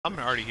I'm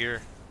already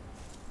here.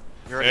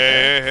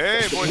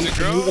 Hey, boys and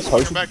girls,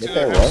 welcome back to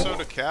another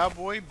episode of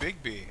Cowboy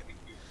Bigby.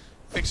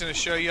 Fixing to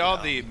show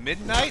y'all the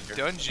Midnight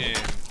Dungeon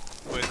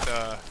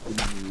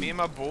with me and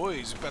my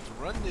boys. We're about to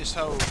run this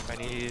hoe. I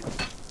need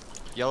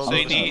yellow So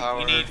you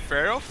power, need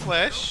feral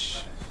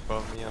flesh,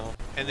 bone meal,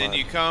 and then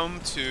you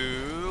come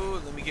to,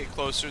 let me get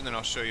closer and then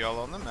I'll show y'all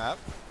on the map.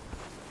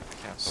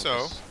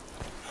 So,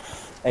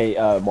 hey,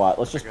 what?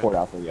 Let's just pour it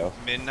out for you.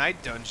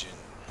 Midnight Dungeon.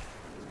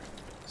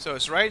 So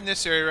it's right in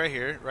this area right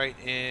here, right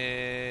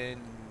in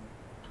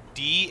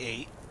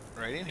D8,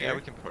 right in here. Yeah,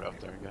 we can put it up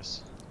there, I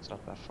guess. It's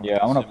not that far. Yeah,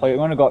 I'm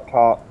gonna go up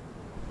top,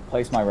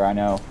 place my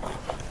rhino.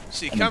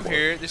 So you come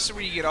here, this is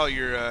where you get all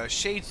your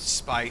shade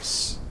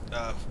spice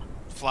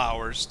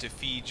flowers to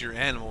feed your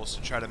animals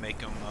to try to make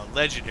them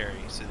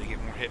legendary, so they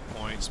get more hit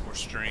points, more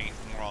strength,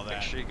 more all that.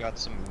 Make sure you got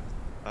some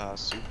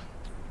soup.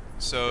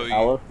 So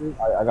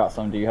I got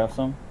some. Do you have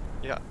some?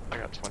 Yeah, I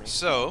got 20.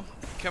 So,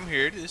 come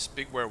here to this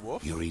big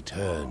werewolf. You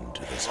return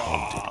to this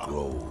haunted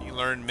grove. You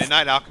learn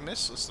Midnight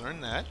Alchemist, let's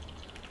learn that.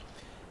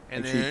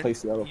 And then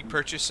you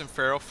purchase some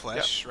feral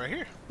flesh right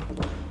here.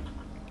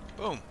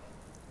 Boom.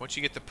 Once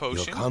you get the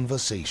potion. Your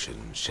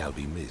conversation shall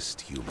be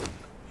missed, human.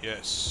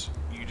 Yes.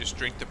 You just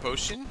drink the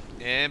potion,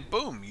 and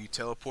boom, you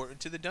teleport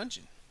into the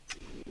dungeon.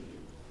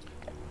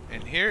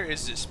 And here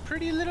is this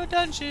pretty little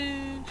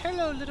dungeon.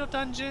 Hello, little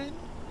dungeon.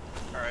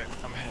 Alright,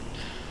 I'm heading.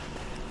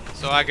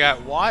 So I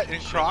got Watt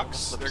and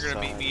Crocs. They're going to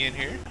meet me in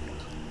here.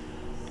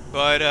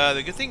 But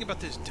the good thing about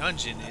this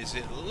dungeon is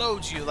it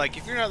loads you. Like,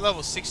 if you're not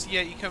level 60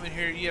 yet, you come in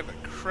here, you have a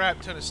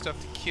crap ton of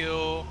stuff to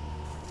kill.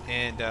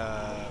 And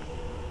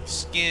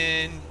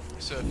skin.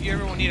 So if you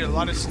ever need a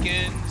lot of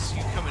skins,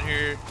 you come in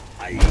here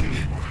and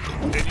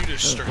you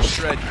just start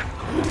shredding.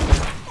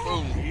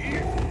 Boom.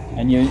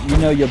 And you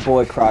know your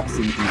boy Crocs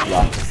needs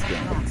lots of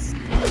skins.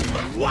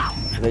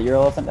 Is that your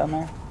elephant down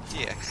there?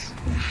 Yes.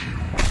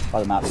 By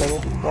the map table?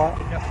 What?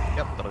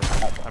 Yep, that'll be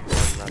I'm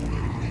already running.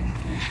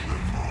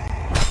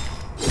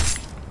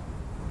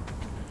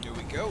 Here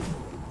we go.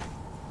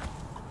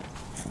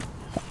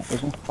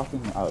 There's no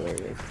fucking... Oh, there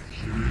he is.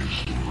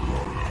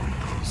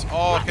 There's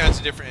all kinds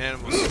of different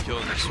animals to kill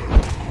in this one.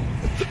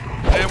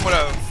 And what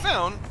I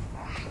found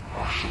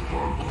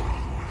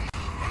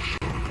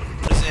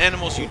is the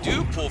animals you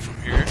do pull from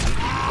here,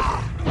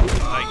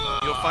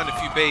 like you'll find a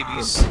few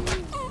babies,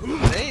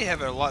 they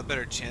have a lot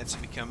better chance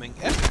of becoming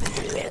epic.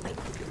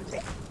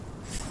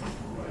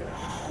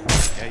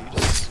 Yeah, you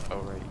just... Oh,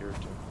 right, you're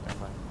doing... Never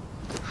mind.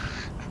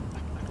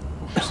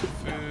 Some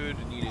food,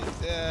 I needed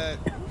that.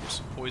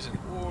 Some poison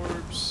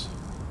orbs.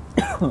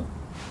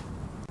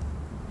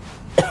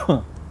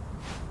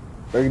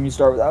 Can you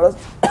start without us?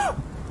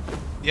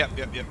 Yep.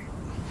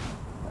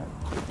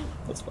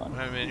 That's fine.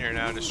 I'm in here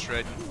now, just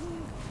shredding.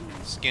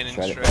 Skinning,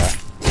 Shred shredding.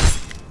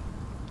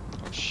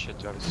 Oh shit,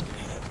 do I have a skin?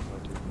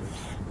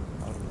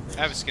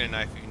 I have a skinning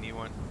knife if you need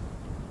one.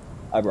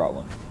 I brought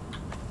one.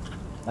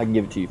 I can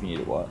give it to you if you need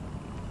it. What?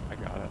 I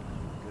got it.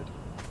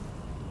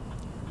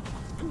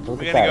 Good. We're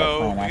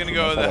gonna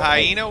go the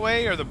hyena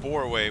way or the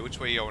boar way? Which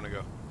way y'all wanna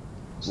go?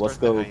 Let's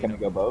go. Can we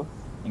go both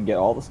and get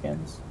all the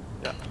skins?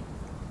 Yeah.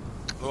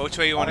 Well, which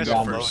way you wanna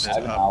go first? I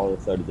have an hour or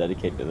so to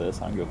dedicate to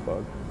this. I don't give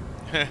a fuck.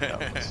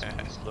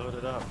 Let's load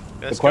it up.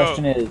 The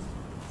question is,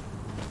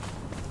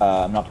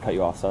 not to cut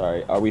you off.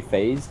 Sorry. Are we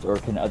phased, or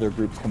can other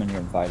groups come in here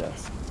and fight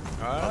us?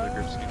 Other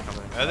groups can come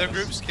in. Other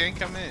groups can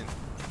come in.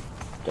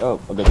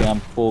 Dope. Well, good thing I'm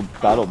full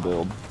battle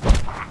build.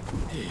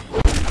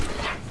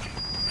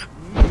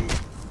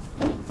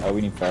 Oh,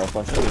 we need feral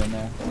flesh to be in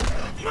there.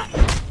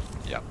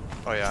 Yep.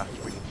 Oh yeah,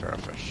 we need feral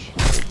fish.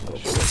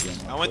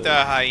 I went the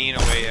hyena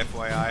way,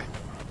 FYI.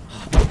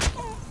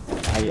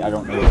 I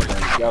don't know what's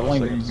going on. Yeah, I've only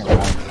been here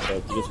around, so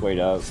if you just wait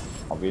up,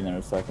 I'll be in there in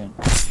a second.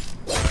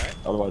 Alright.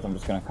 Otherwise, I'm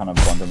just gonna kind of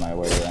blunder my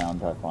way around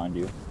to find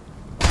you.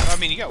 I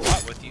mean, you got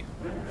Watt with you.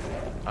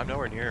 I'm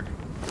nowhere near.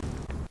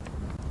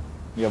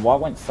 Yeah,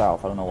 Watt went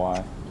south. I don't know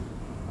why.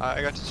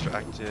 I got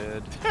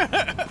distracted.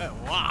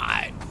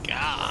 Why?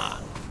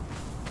 God.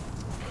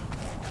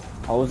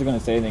 I wasn't gonna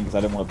say anything because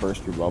I didn't want to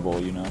burst your bubble,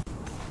 you know.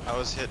 I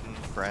was hitting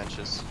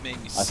branches, Made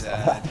me I saw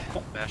sad.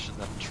 that. mashing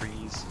them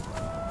trees.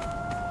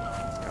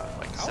 Got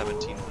like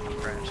 17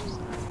 branches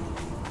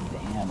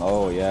there. Damn.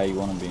 Oh yeah, you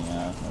want to be?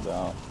 Yeah, no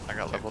doubt. I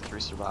got level 3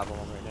 survival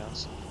on right now,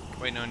 so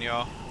Waiting on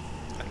y'all.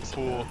 At the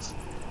pool.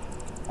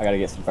 I gotta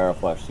get some feral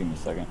flesh. Give me a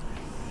second.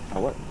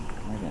 Oh, what?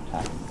 I'm gonna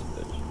attack this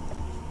bitch.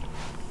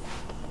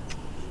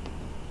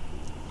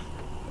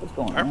 What's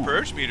going Our on?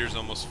 purge meter's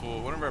almost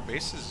full. One of our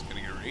bases is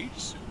gonna get raided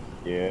soon.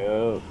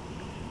 Yeah.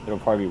 It'll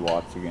probably be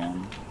Watts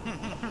again.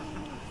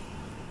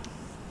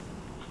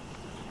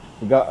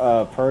 We got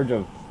a purge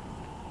of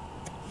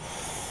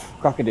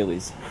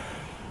crocodiles.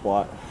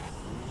 What?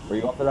 Were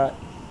you up for that?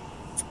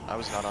 I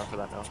was not on for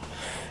that, no.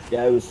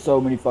 Yeah, it was so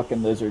many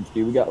fucking lizards,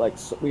 dude. We got like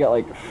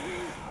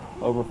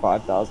over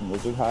 5,000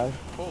 lizard hive.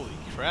 Holy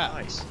crap.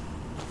 Nice.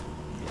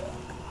 Yeah.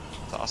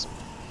 That's awesome.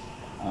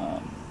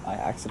 I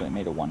accidentally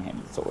made a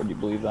one-handed sword. Do you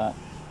believe that?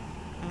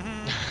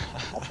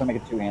 I was trying to make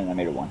a two-handed and I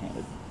made it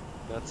one-handed.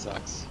 That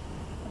sucks.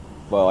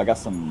 Well, I got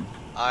some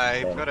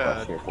I've got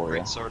a here for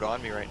great you. sword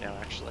on me right now,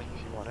 actually,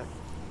 if you want it.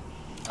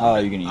 Oh,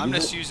 you're gonna use I'm it?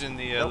 just using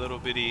the little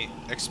bitty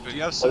exp. Do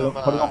you have Put some it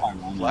on my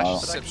rhino.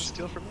 flesh that I can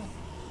steal from you?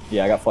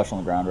 Yeah, I got flesh on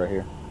the ground right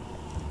here.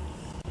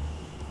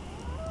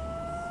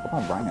 Put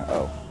my rhino.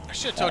 Oh. I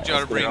should have told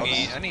y'all to let's get bring it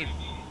me. on. I need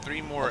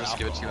 3 more. I'll just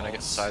give it to you when I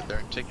get alcohols. inside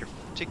there. Take your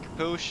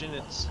potion.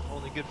 It's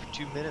only good for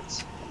 2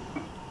 minutes.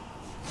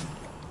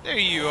 There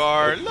you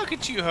are. Look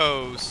at you,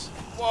 hoes.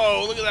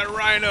 Whoa, look at that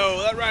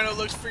rhino. That rhino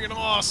looks freaking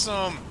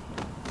awesome.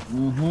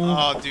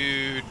 Oh,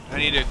 dude. I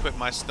need to equip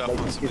my stuff on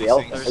some of these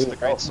things. There's the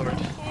great sword.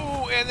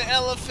 Ooh, and the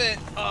elephant.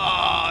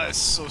 Oh, that's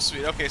so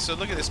sweet. Okay, so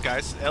look at this,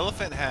 guys. The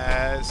elephant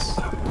has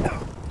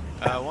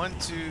 1,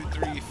 2,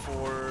 3,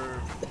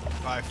 4,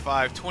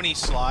 5, 20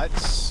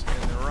 slots.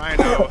 And the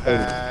rhino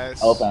has...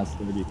 Elephant has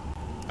 30.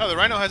 Oh, the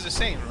rhino has the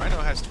same. The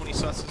rhino has 20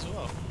 slots as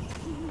well.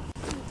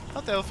 I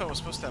thought the elephant was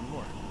supposed to have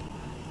more.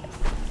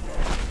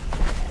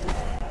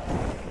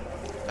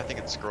 I think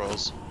it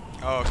scrolls.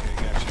 Oh, okay,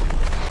 gotcha.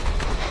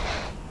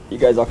 You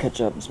guys all catch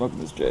up. I'm smoking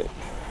this J.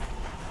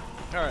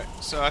 Alright,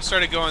 so I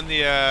started going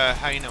the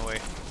hyena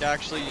way. Yeah,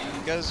 actually,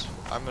 you guys,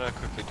 I'm gonna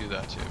quickly do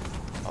that too.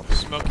 I'll be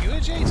Smoke you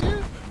a J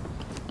too?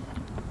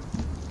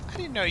 I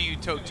didn't know you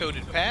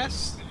toted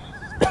past.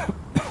 Oh,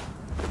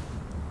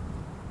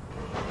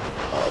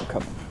 I'm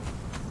coming.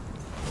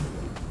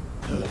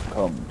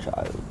 Come,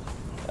 child.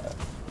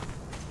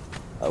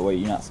 Oh, wait,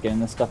 you're not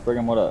scanning this stuff,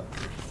 Brigham? What up?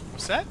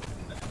 What's that?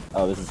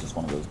 Oh, this is just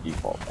one of those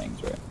default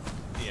things, right?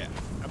 Yeah,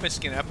 I've been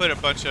skinning. I put a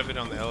bunch of it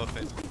on the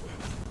elephant.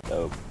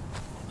 Dope.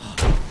 I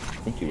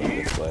think you went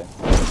this way.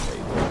 There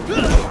you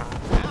go.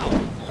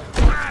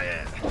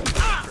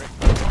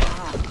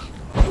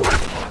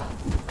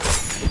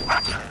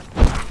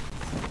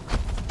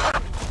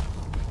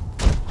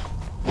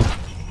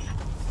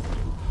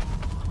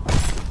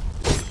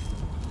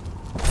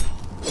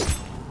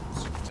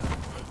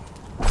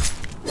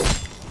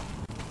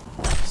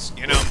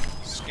 Skin him.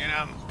 Skin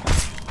him.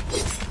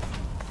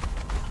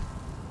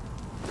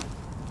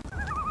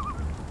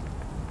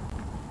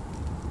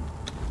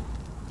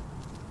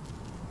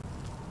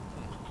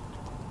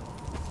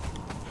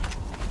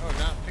 Oh,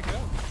 no, pick it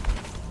up.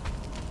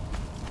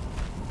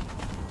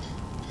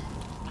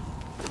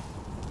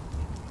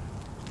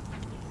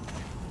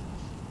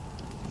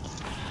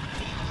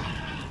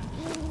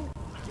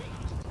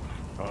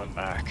 going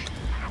back.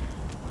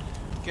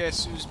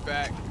 Guess who's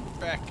back?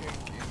 Back again.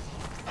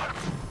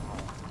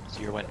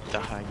 So you went the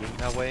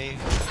hyena way?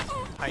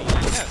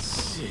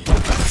 Hyenas.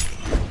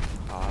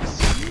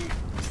 Awesome.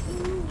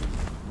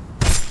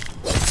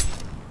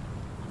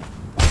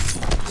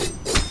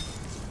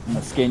 I'm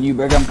gonna skin you,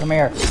 Brigham. Come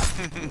here.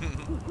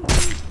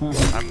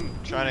 I'm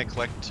trying to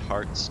collect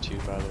hearts too,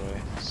 by the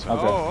way. So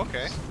Okay. Oh,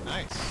 okay.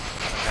 Nice.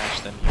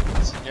 catch them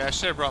humans. Yeah, I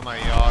should have brought my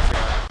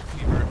Yaga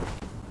fever.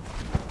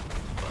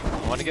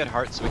 I want to get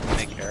hearts so we can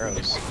make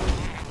arrows.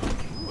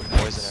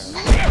 Poison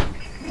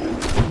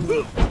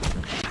arrows.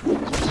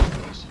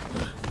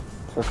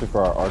 Especially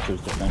for our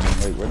archers defending.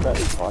 Wait, where'd that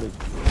body?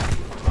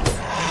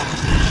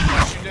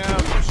 Push you down.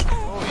 Push you.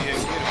 Oh, yeah,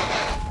 get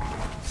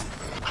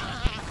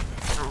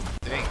him.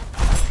 Dang.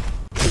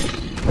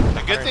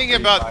 The good thing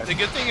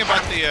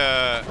about the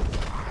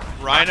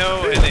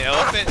rhino and the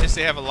elephant is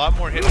they have a lot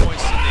more hit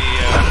points than the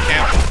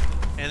camel,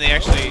 and they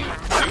actually do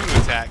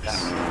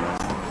attacks.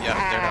 Yeah,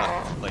 they're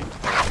not like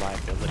a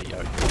liability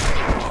out here.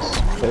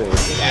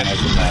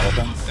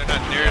 They're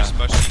not near as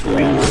much.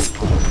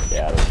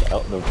 Yeah,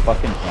 the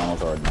fucking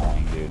camels are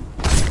annoying, dude.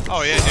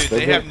 Oh yeah, dude,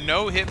 they have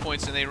no hit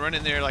points and they run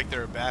in there like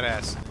they're a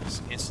badass and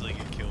just instantly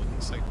get killed.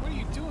 It's like, what are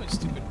you doing,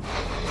 stupid?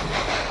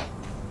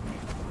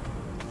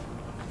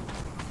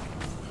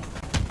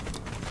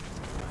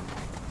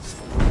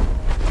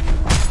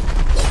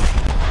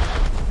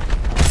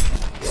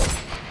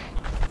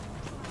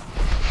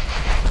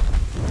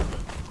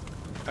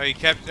 Oh, you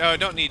kept. Oh, you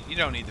don't need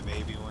the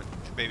baby one,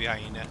 the baby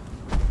hyena.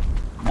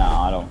 No,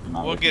 I don't. I'm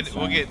not We'll really get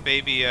concerned.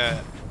 baby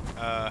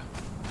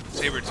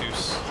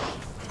saber-tooths.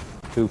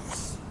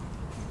 Tooths.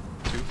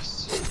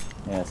 Toofs.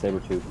 Yeah, saber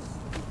tooth.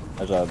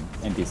 There's a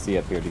NPC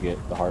up here to get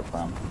the heart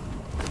from.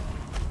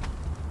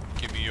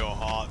 Give me your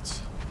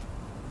heart.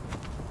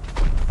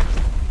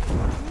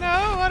 No,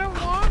 I don't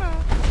wanna.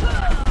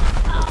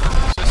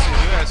 So let's see,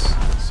 who has?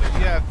 So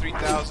you have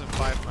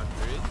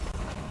 3,500.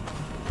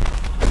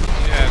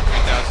 You have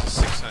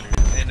 3,600.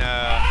 And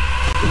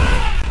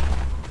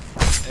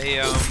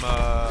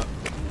oh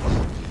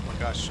my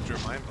gosh, drew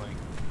mind blank.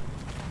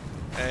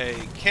 A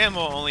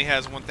camel only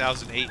has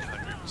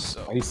 1,800.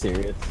 So Are you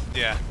serious?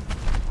 yeah.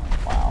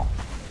 Wow.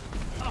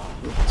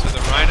 So the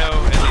rhino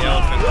and the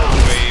elephant are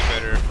way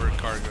better for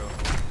cargo.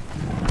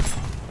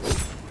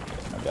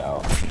 No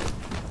doubt.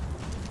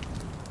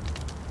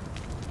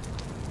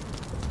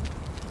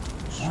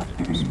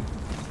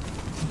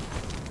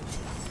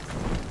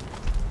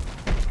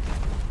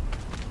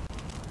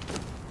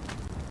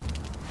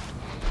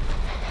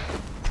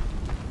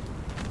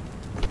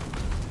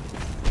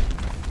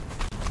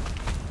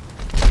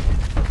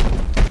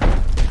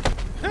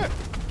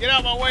 Get out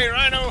of my way,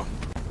 rhino!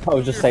 I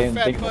was just You're saying,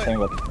 fat thinking the butt.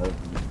 same about the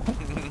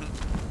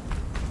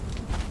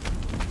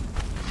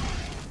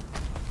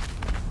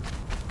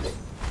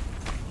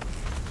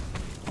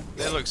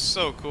They look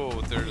so cool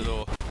with their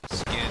little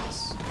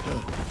skins.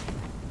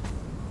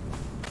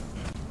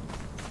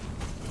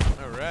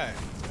 Alright.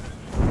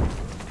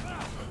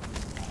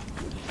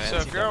 So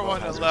if y'all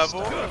want to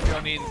level, if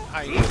y'all need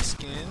high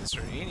skins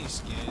or any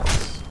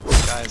skins.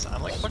 Guys,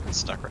 I'm like fucking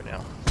stuck right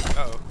now.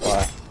 Uh oh.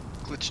 Why?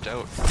 Glitched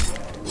out.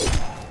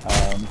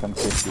 Come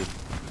Christy.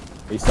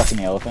 Are you stuck in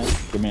the elephant?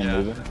 Give me a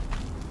move it.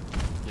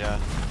 Yeah,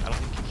 I don't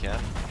think you can.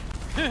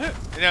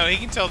 No, he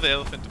can tell the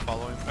elephant to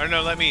follow him. Or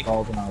no, let me.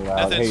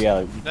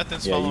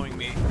 Nothing's following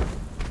me.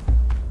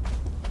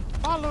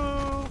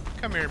 Follow!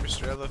 Come here,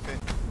 Mr.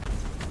 Elephant.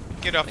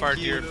 Get off our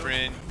dear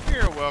friend.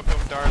 You're welcome,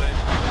 darling.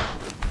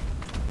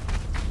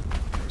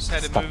 Just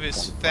had to move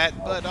his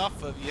fat butt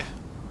off of you.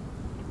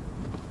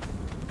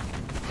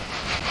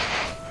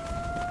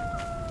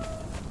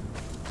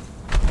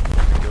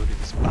 Go to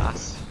this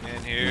boss.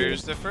 And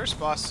here's the first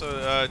boss.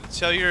 So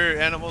tell your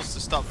animals to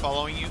stop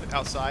following you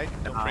outside.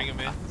 Don't bring them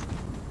in.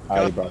 I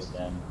already brought it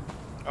in.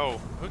 Oh,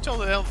 who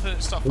told the elephant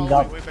to stop Who's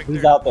following out, way back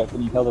who's there? out there?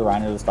 Can you tell the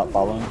rhino to stop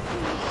following?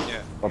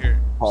 Yeah, Or here.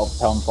 tell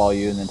him to follow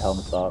you and then tell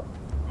him to stop.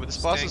 Well, this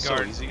boss is so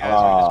Vanguard. easy,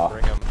 guys. We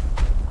just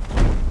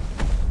bring him.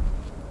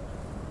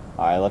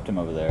 I left him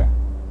over there.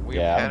 We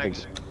Yeah, I don't panicked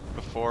think-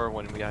 before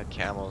when we had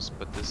camels,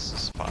 but this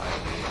is fine.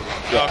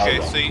 Yeah, Okay,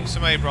 I'll so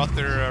somebody brought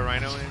their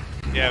rhino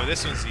in? Yeah, but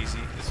this one's easy.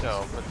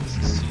 No, but this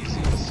is easy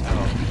as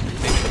hell.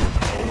 Maybe the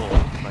pole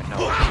might not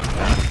work too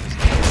bad.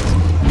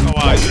 Oh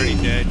wow, he's already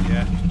dead,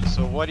 yeah.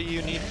 So what do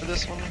you need for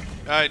this one?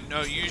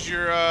 No, use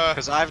your,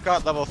 Because I've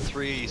got level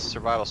 3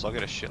 survival, so I'll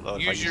get a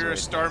shitload. if I use your it right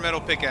star now. metal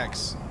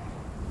pickaxe.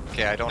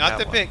 Okay, I don't Not have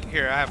the one. pick.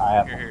 Here, I have I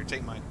have one. one. Here,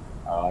 take mine.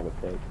 Oh, I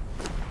got pick.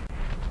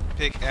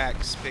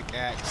 Pickaxe.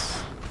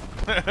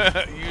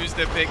 Use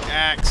the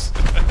pickaxe.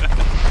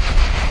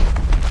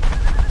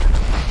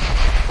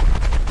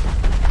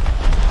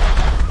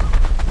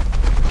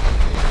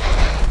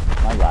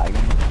 Am I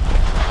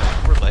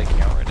lagging? We're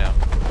lagging out right now. I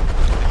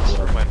think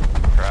this might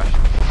crash.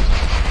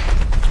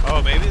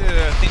 Oh, maybe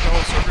I think the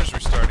whole server's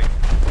restarting.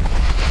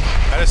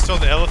 I just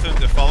told the elephant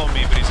to follow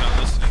me, but he's not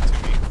listening to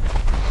me.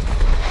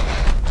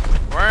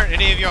 Why aren't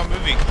any of y'all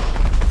moving?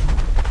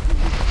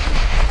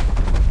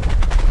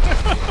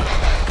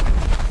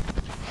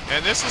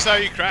 And this is how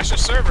you crash a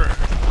server.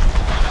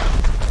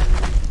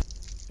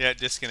 Yeah,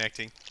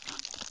 disconnecting.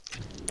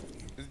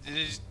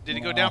 Did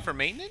it go down for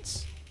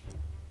maintenance?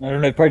 I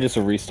don't know, probably just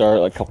a restart,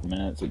 like a couple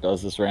minutes. It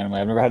does this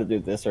randomly. I've never had to do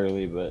it this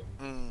early, but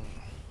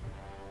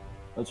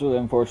that's really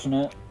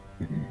unfortunate.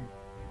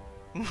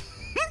 I'm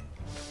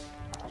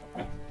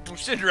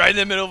sitting right in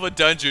the middle of a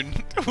dungeon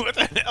with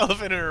an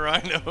elephant and a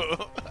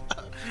rhino.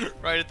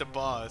 Right at the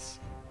boss.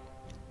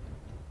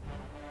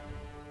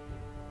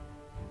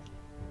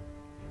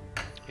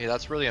 Yeah,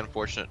 that's really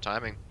unfortunate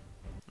timing.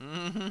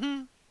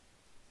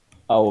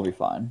 Oh, we'll be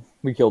fine.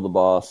 We killed the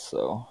boss,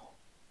 so.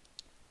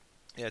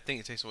 Yeah, I think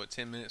it takes, what,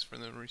 10 minutes for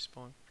them to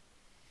respawn?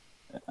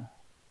 Yeah.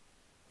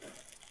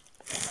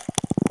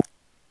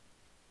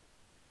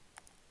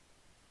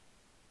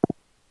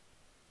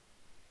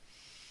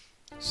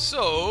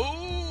 So,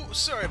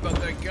 sorry about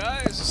that,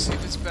 guys. Let's see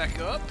if it's back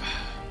up.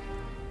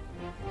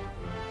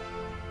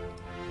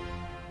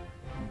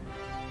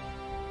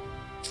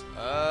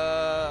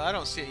 I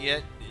don't see it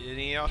yet. Did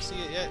any of y'all see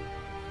it yet?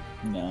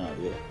 No, not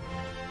yet.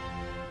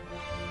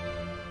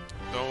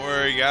 Don't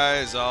worry,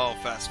 guys. I'll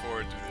fast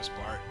forward through this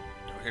part.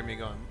 You'll hear me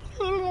going.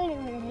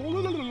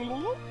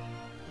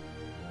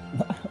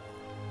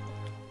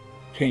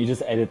 Can you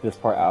just edit this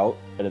part out?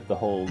 Edit the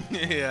whole.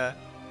 Yeah.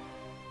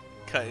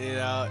 Cut it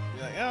out.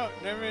 Be like, oh,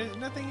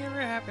 nothing ever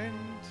happened.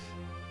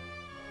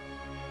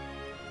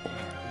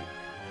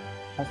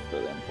 That's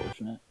really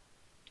unfortunate.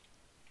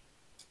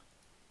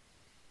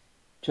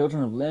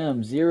 Children of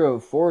Limb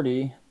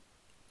 040.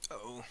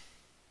 Uh-oh.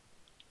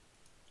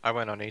 I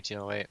went on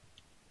 1808.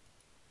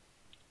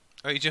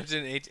 Oh, you jumped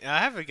in 18. I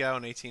have a guy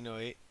on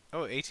 1808.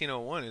 Oh,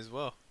 1801 as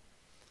well.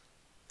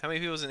 How many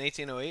people's in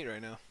 1808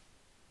 right now?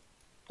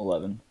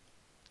 11.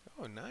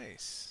 Oh,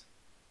 nice.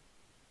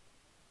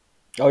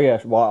 Oh yeah,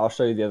 well I'll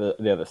show you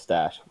the other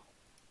stash.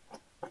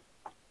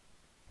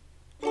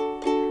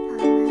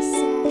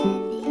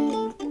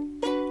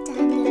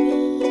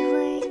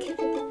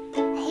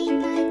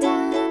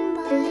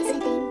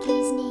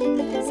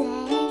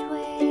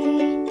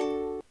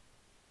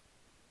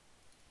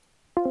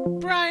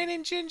 Brian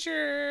and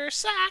Ginger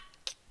suck.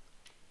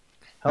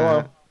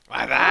 Hello.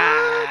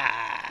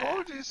 Why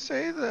would you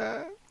say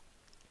that?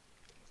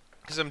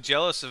 Because I'm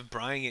jealous of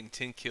Brian getting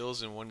 10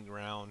 kills in one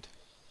round.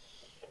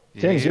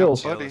 10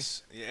 kills.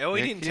 Jealous. Yeah, oh,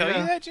 he Heck didn't tell you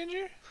that,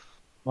 Ginger?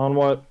 On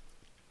what?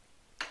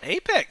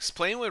 Apex,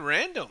 playing with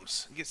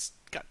randoms.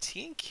 Got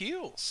 10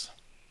 kills.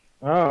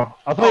 Oh,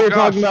 I thought you were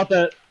talking about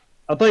that.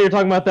 I thought you were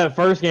talking about that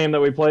first game that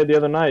we played the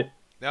other night.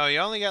 No, you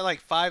only got like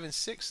 5 and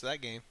 6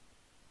 that game.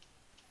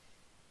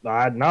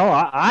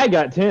 I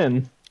got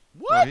 10.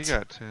 What? Oh, he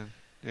got 10.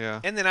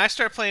 Yeah. And then I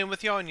start playing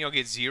with y'all and y'all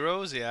get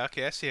zeros? Yeah,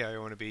 okay, I see how you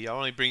want to be. Y'all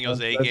only bring y'all's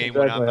That's A game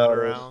when I'm exactly not how it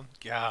is. around.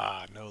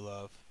 God, no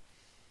love.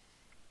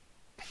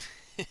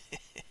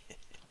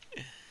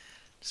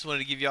 Just wanted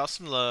to give y'all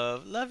some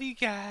love. Love you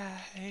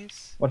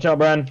guys. Watch out,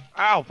 Brian.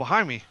 Ow,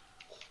 behind me.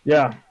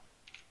 Yeah.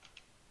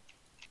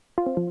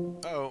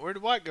 Oh, where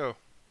did White go?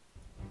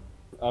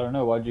 I don't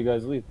know. Why'd you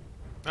guys leave?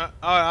 Oh,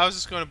 I was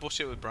just going to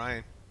bullshit with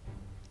Brian.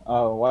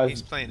 Oh, why He's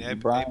is playing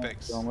Brian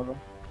Apex. going with him?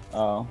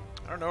 Oh.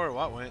 I don't know where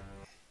Watt went.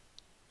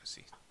 Let's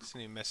see.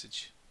 Send him a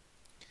message.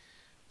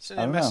 Send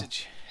I him a don't know.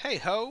 message. Hey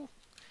ho.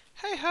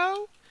 Hey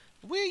ho.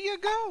 Where you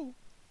go?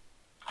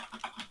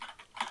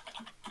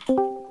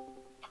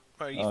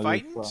 Are you Oh,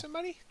 fighting well.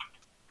 somebody?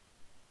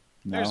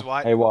 No. There's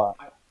Watt. Hey, what?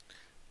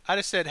 I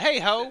just said, hey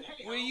ho.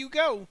 Where you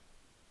go?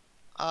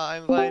 I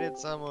invited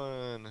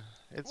someone.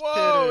 It's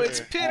Whoa, Pitter.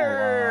 it's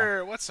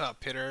Pitter. What's up,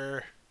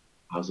 Pitter?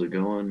 How's it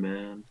going,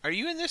 man? Are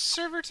you in this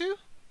server too?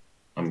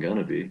 I'm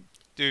gonna be.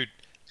 Dude,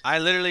 I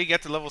literally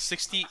got to level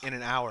 60 in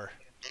an hour.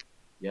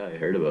 Yeah, I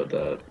heard about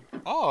that.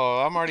 Oh,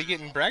 I'm already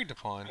getting bragged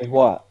upon. Hey,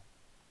 what?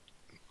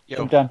 Yo.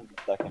 Come down for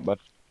a second, bud.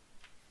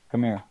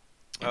 Come here.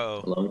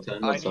 Uh-oh. A long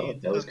time no I talk.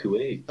 need That was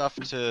Kuwait. Stuff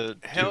to.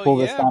 Hell Pull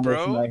this yeah,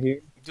 foundation bro. right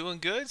here. Doing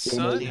good, Give me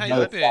son. How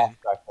another you been?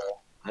 soft back there.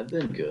 I've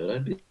been good.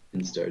 I've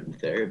been starting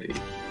therapy.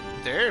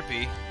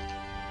 Therapy?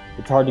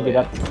 It's hard to Oh, get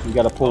yeah. up. You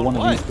gotta pull On one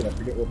what? of these. I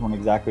forget which one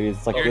exactly.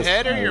 It's like Your this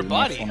head or one your the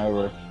next body? one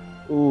over.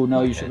 Ooh,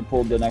 no, you should have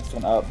pulled the next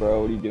one up,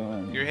 bro. What are you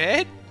doing? Your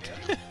head?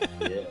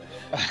 Yeah.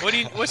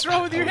 What's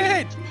wrong with your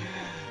head?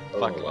 Oh,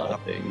 Fuck a lot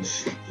of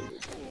things.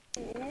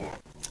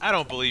 I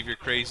don't believe you're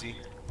crazy.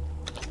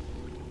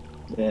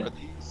 Yeah.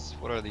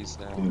 What are these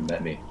You now? haven't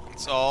met me.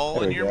 It's all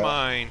There in we your go.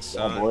 mind, Yeah,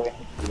 son. boy.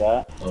 See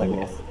that? It's like Oh,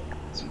 this.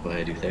 that's why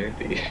I do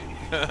therapy.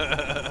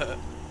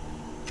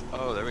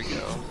 Oh, there we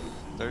go.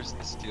 There's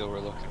the steel we're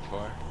looking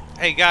for.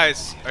 Hey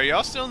guys, are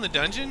y'all still in the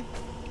dungeon?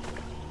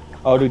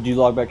 Oh, did you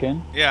log back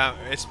in? Yeah,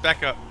 it's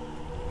back up.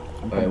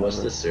 I'm Alright, coming what's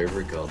over. the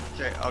server called?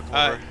 Okay, I'll come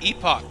over.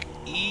 Epoch.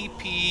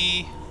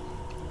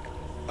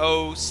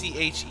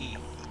 E-P-O-C-H-E.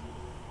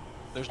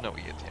 There's no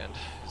E at the end.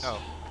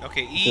 Oh,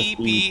 okay. Just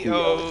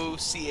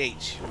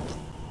E-P-O-C-H.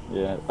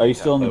 Yeah. Are you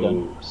still in the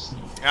dungeon? Oops.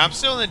 I'm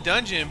still in the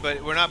dungeon,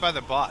 but we're not by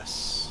the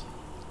boss.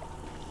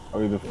 Are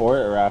we before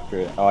it or after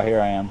it? Oh,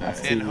 here I am. I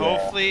see, And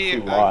hopefully, see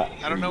Watt.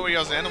 I don't know where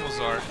y'all's animals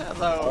are.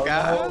 Hello,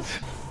 guys.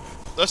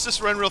 Let's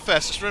just run real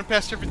fast. Just run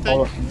past everything.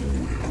 Hold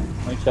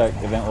on. Let me check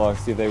event log,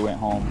 see if they went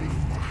home.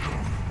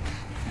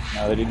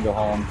 No, they didn't go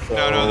home. So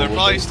No, they're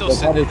probably still they're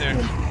sitting in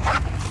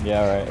probably there.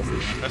 Yeah, right. I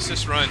see. Let's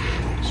just run.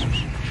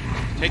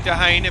 Take the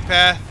hyena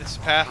path. This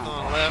path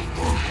on the left.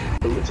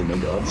 Oh, it's a no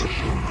gods. Just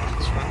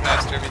run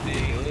past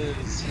everything.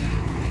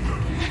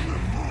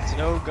 It's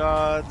no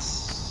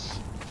gods.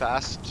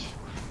 Fast.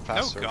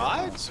 No server.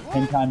 gods?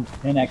 10 What? times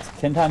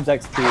 10 times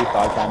XP,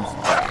 5 times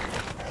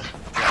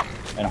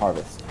and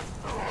harvest.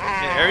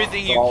 Yeah,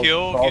 everything you All- kill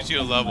all gives you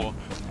a level.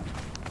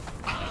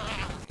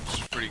 Which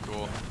is pretty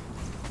cool.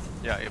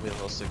 Yeah, you'll be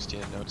level 60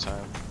 in no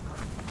time.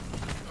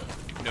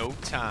 No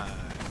time.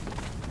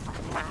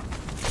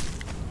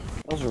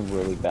 That was a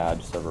really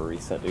bad server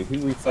reset, dude. Who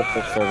resets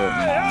their server at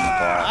 9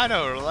 o'clock? I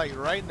know, like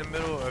right in the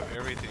middle of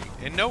everything.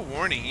 And no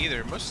warning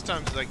either. Most of the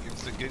times, like, if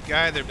it's a good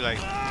guy, they'd be like,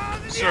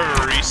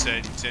 server reset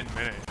in 10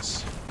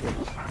 minutes.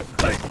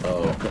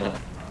 Oh, That is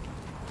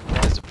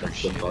that's the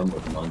appreciated. fun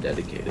with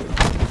non-dedicated.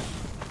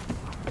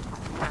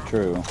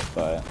 True,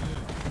 but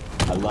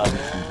I love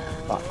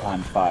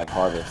times 5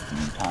 harvest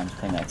and times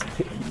 10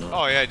 XP.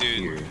 Oh yeah, dude.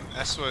 Here.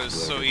 That's what it's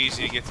so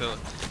easy to get to.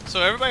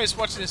 So everybody's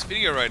watching this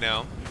video right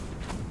now.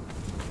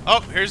 Oh,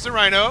 here's the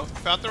rhino.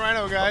 Found the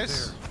rhino,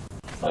 guys.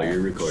 Oh,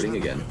 you're recording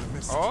again.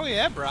 Oh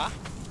yeah, brah.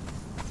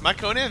 My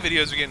Conan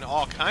videos are getting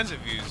all kinds of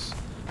views.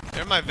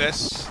 They're my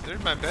best. They're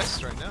my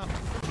best right now.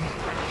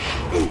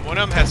 One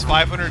of them has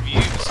 500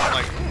 views. I'm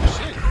like, oh,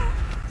 shit.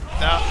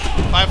 Now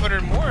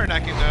 500 more, and I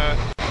can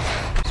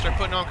start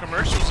putting on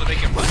commercials and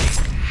making money.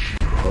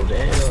 Oh,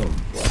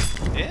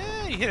 damn.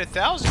 Yeah, you hit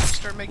 1,000, you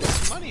start making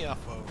some money off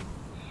of.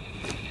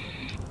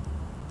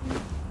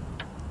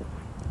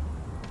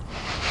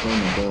 Oh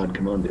my god,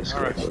 come on,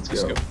 Discord. Alright, let's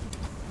let's go.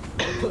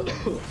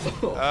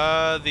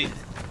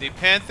 The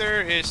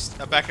panther is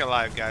back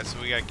alive, guys. So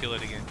we gotta kill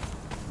it again.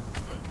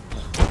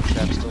 Okay,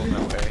 I'm still on my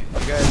way.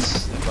 You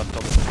guys have left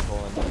all the people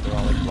and they're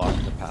all like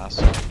blocking the path,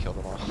 so I can kill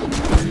them all.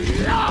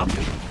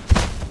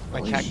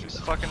 My cat keeps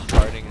fucking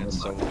farting and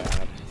it's so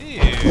bad.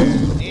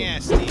 Ew,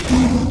 nasty.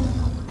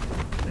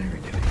 There we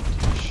go.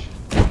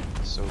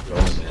 So Oh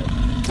gross.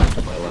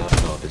 man, my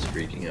laptop is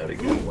freaking out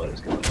again. What is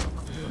going on?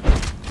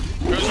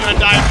 Who's gonna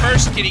die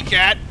first, kitty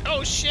cat?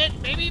 Oh shit,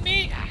 maybe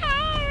me.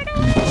 Ah, no.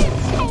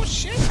 Oh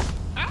shit.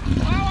 Ah,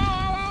 ow,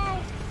 ow,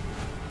 ow,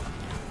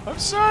 ow. I'm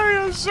sorry,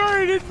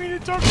 I didn't mean to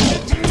talk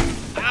shit to you.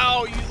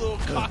 Ow, you little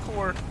cock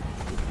whore.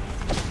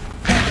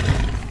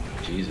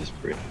 Jesus,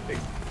 big.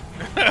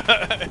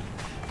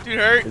 Dude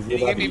hurt. Is He he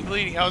gave about me to-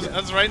 bleeding. I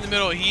was right in the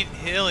middle of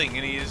healing,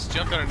 and he just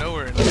jumped out of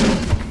nowhere and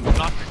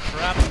knocked the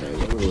crap. Alright,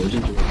 what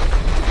religion do you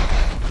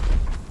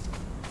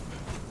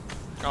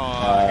Oh,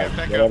 I got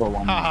back whatever up.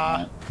 one,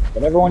 Haha.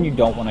 whatever one you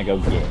don't want to go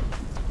get.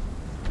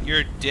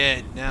 You're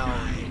dead now,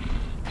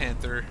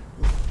 Panther.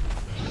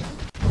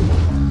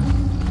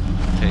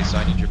 Okay, so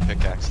I need your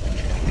pickaxe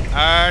then.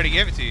 I already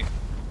gave it to you.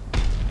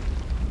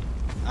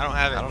 I don't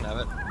have it. I don't have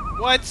it.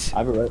 What? I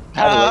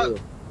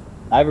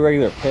have a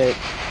regular pick.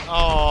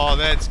 Oh,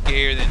 that's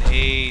gayer than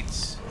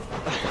AIDS.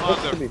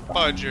 Mother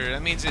fudger.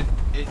 That means it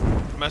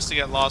must have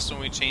got lost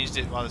when we changed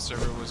it while the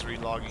server was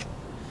relogging.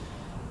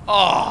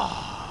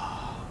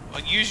 Oh.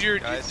 Well, use your...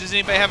 Guys. Does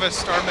anybody have a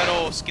Star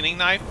Metal skinning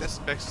knife? That's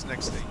the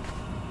next thing.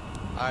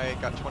 I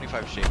got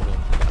 25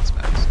 Shadebloom for Max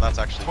Max. That's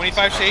actually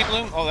 25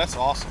 Shadebloom? Oh, that's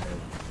awesome.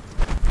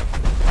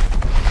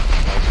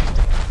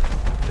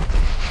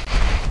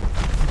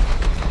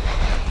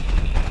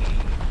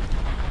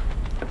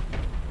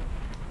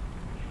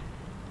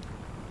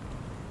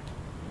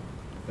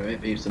 Alright,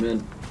 beefs them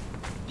in.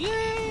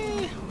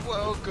 Yay!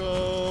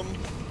 Welcome.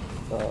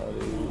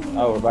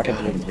 Oh, we're back at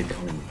the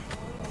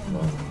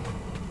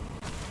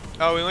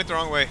Oh, we went the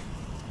wrong way.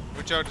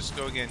 Which y'all just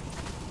go again?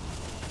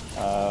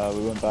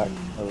 we went back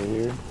over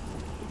here.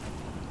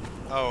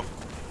 Oh.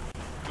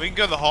 We can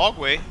go the hog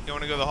way. You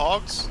want to go the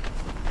hogs?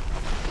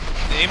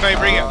 Did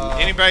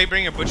anybody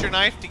bring a butcher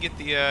knife to get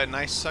the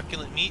nice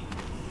succulent meat?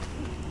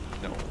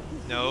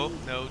 No.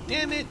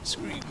 Damn it!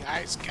 Screw you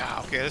guys.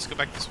 God. Okay, let's go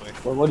back this way.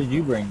 Well, what did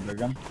you bring,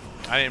 Brigham?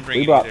 I didn't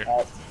bring it either.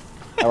 I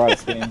brought a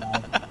skinny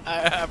knife.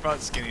 I brought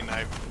a skinny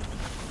knife.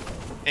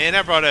 And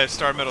I brought a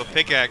Star Metal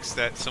pickaxe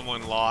that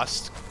someone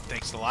lost.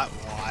 Thanks a lot,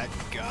 Watt.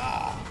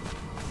 God.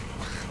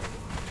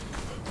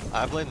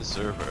 I blame the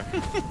server.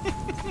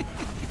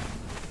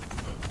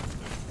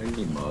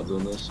 Any mods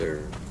on this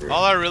or?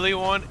 All I really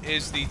want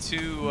is the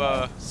two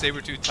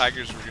saber-tooth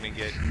tigers we're gonna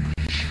get.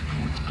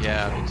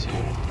 Yeah, me too.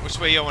 Which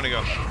way y'all want to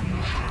go?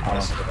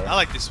 I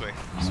like this way.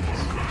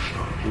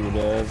 Who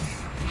does?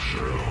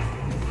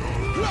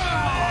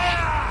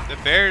 The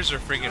bears are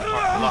freaking a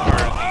lot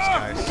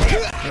harder than these guys.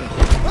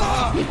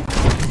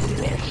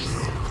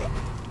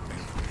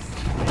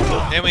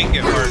 Then we can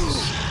get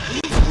hearts.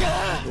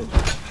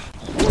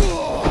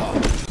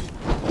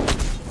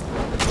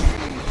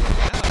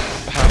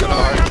 Having a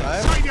hard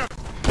time?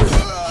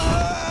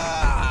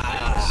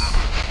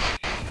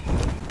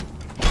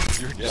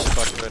 You're getting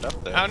fucked right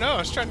up there. I don't know, I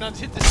was trying not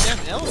to hit this damn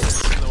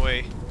elephant in the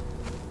way.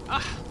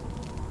 Ah!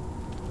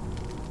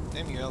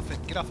 Damn you,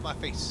 elephant, get off my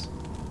face.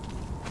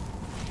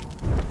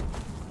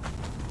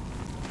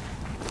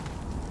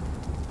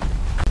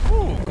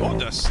 Ooh, gold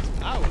dust.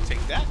 I will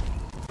take that.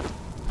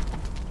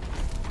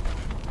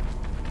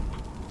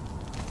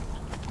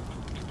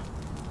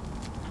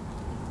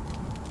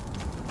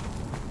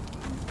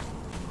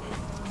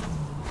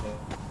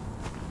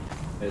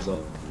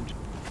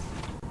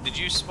 Did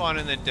you spawn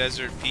in the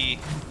desert, P?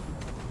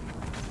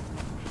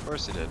 Of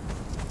course it did.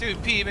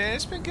 Dude, P, man,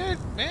 it's been good.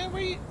 Man,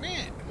 where you,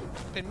 man?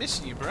 Been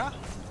missing you, brah.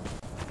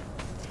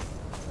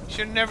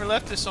 Should've never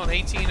left us on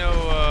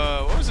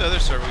 1800, what was the other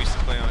server we used to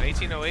play on?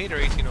 1808 or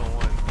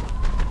 1801?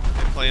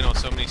 Been playing on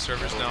so many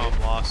servers now,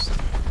 I'm lost.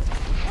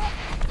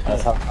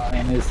 That's how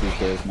Conan is these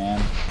days, man.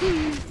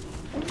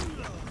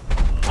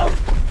 I've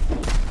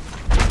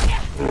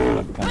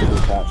become too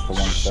attached to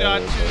one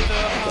Shot server, to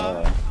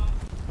the...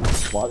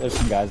 well, there's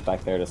some guys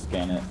back there to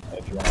scan it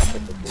if you want to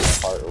pick it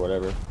apart or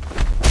whatever.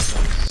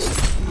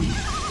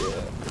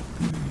 Yeah.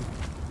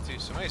 Dude,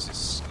 somebody's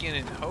just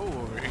skinning hoe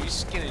over here. He's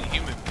skinning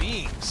human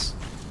beings.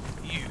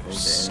 You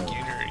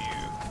skinner,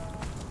 you.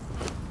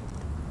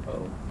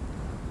 Oh.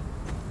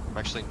 I'm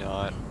actually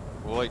not.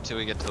 We'll wait till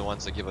we get to the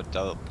ones that give a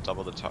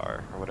double the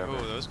tar or whatever.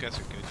 Oh, those guys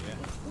are good, yeah.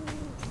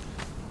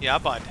 Yeah,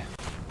 bud.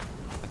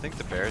 I think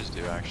the bears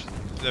do actually.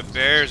 The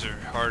bears are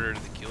harder to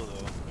kill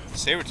though. The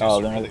saber-tooths Oh,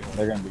 are really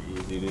they're gonna be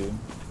easy, dude.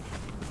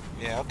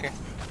 Yeah, okay.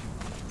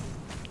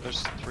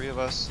 There's 3 of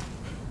us,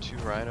 2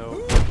 rhino.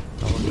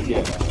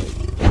 Yeah. Did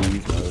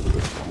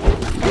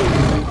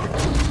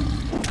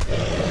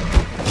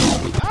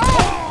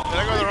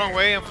I go the wrong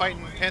way? I'm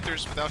fighting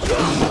panthers without shots. I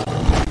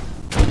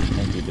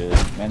think you did.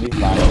 Man, these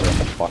rhinos are in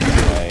the fucking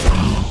way.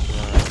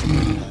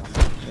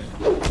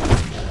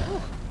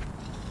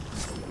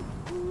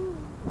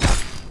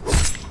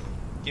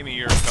 Give me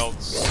your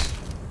pelts.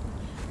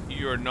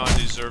 You are not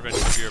deserving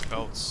of your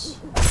pelts.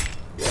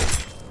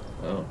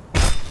 Oh.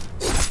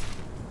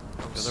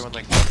 The other one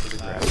like fell to the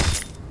ground.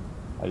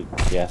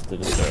 He has to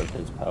deserve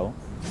his pelt.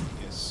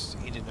 Yes,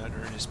 he did not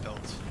earn his pelt.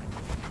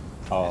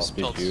 Oh, His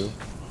did pelt you?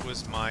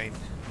 was mine.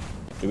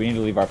 Do we need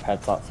to leave our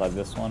pets outside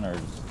this one, or?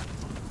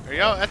 Are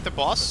y'all at the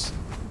boss?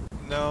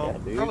 No, Yeah,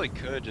 dude. probably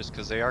could just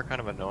because they are kind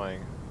of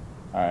annoying.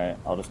 Alright,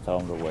 I'll just tell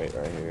him to wait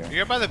right here. Are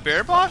you by the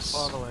bear boss?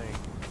 Following.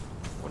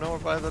 Well, no, we're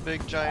by the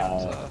big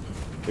giant.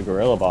 The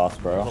gorilla boss,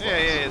 bro.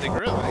 Yeah, the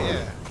gorilla,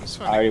 yeah. He's I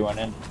funny.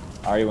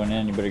 already went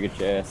in. You better get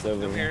your ass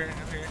over I'm here.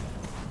 here.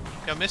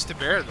 Y'all missed the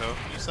bear though.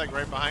 He's like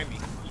right behind me.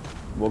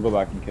 We'll go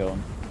back and kill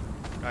him.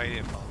 Oh, he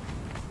didn't follow me.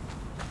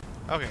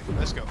 Okay,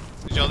 let's go.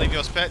 Did y'all leave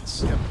y'all's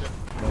pets? Yep.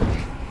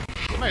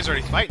 Somebody's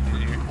already fighting in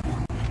here.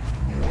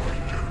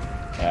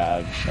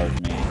 Yeah, that was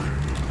me.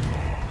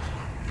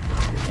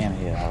 Damn,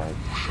 he hit hard.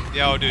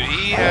 Yo, dude,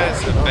 he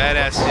has a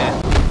badass hit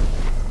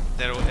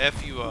that'll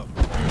F you up.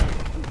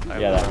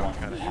 Yeah, that one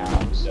kind of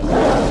happens.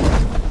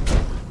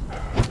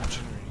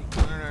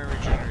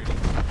 Regenerating.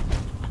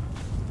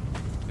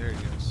 There he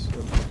goes.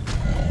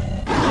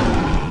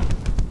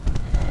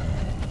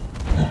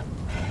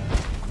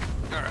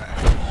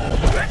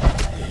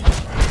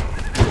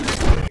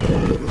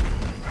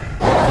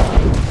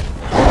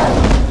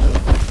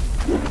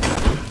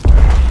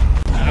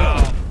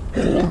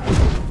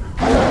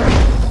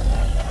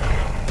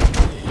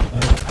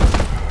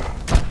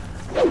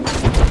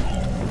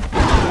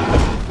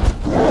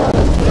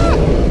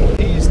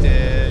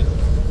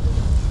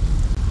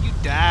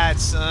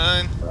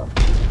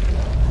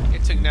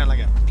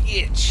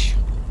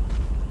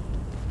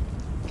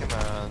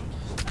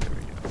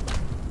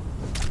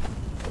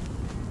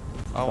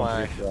 Oh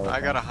my! I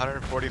got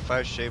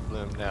 145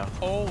 Shadebloom now.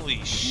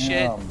 Holy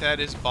shit! That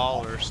is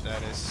baller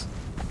status.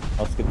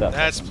 Let's get that.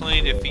 That's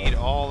plenty to feed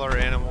all our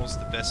animals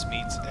the best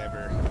meats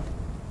ever.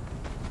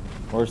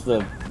 Where's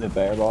the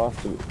bear boss?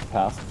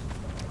 Past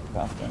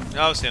him.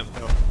 No, it's him.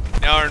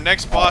 Now our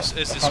next boss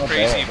is this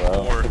crazy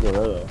boar.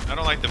 I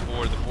don't like the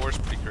boar. The boar's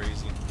pretty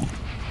crazy.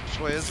 Which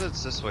way is it?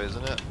 It's this way,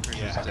 isn't it?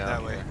 Yeah, down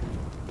that way.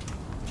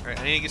 Alright,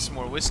 I need to get some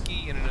more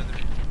whiskey and another.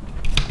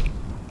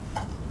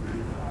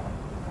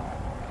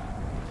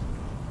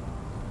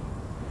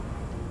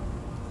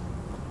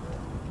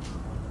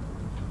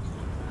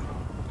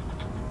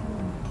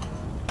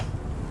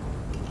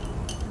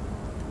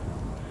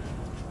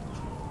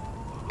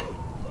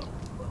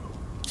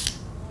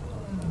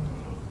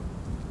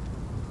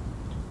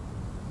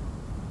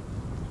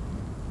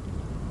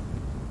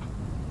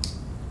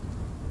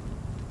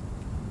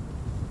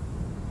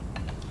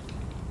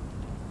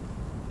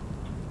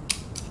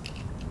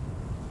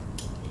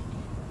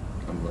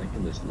 I'm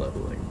liking this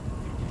leveling.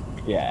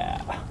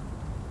 Yeah.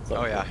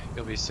 Oh yeah,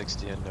 you'll be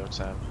 60 in no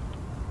time.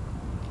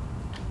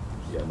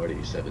 Yeah, I'm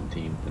already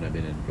 17, and I've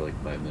been in for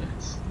like 5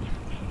 minutes.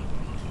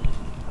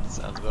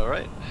 Sounds about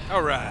right.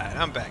 Alright,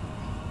 I'm back.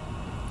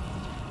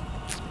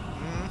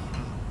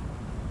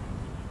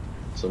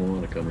 Someone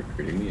want to come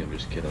recruiting me? I'm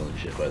just killing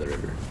shit by the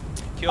river.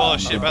 Kill all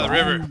shit by the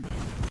river.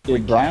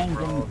 Did Brian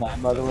give me plan,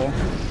 by the way?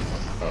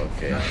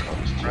 Okay, I'll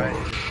just chill.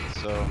 Right.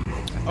 So.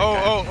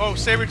 Oh,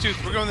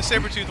 Sabretooth. We're going the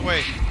Sabretooth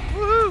way.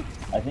 Woohoo!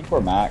 I think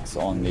we're max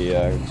on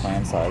the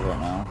clan side right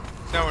now.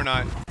 No, we're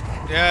not.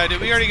 Yeah,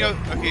 did we already go?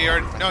 Okay, you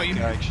already. No, you.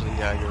 Actually,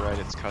 yeah, you're right.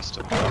 It's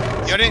custom.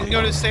 Y'all didn't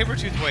go to the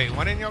Sabretooth way.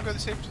 Why didn't y'all go the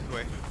Sabretooth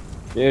way?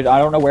 Dude, I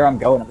don't know where I'm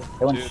going. I'm just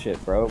killing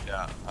shit, bro.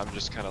 Yeah, I'm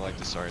just kind of like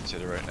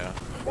disoriented right now.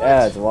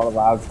 Yeah, there's a lot of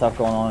loud stuff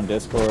going on in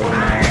Discord.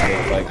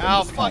 Like,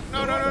 oh, fuck.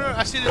 No.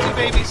 I see the 2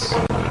 babies.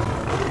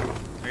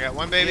 I got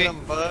 1 baby. Get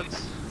 'em,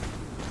 buds.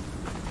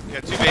 We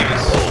got 2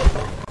 babies.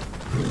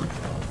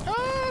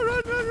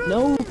 Run.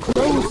 No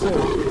closer.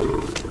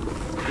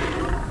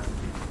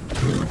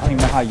 I don't even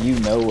know how you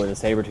know where the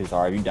Sabretooths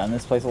are. Have you done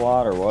this place a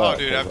lot or what? Oh,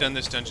 dude, I've done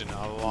this dungeon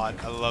a lot.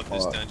 I love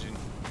this dungeon.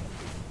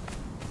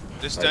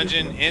 This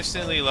dungeon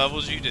instantly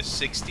levels you to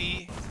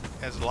 60.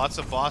 Has lots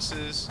of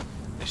bosses.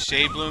 The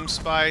Shadebloom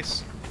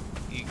spice.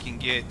 You can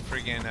get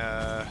friggin'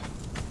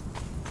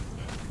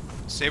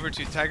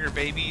 Sabretooth tiger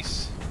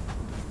babies.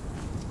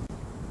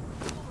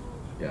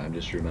 Yeah, I'm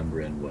just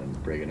remembering when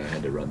Brig and I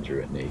had to run through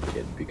it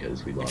naked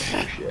because we lost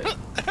our shit.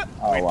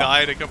 We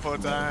died a couple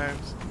of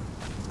times.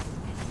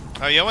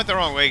 Oh, y'all went the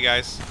wrong way,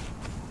 guys.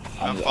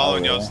 I'm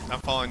following y'all. I'm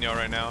following y'all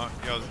right now.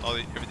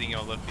 Everything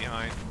y'all left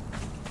behind.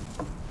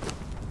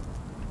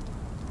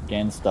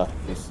 Scan stuff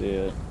if you see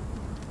it.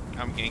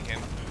 I'm ganking.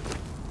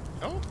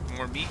 Oh,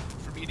 more meat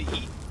for me to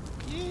eat.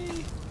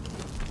 Yay!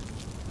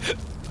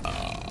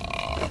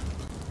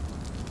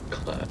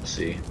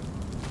 Classy.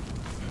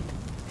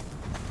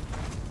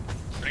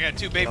 I got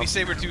 2 baby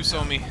Sabretooths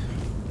on me.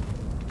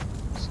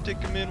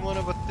 Stick them in one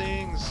of the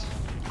things.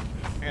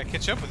 I gotta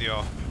catch up with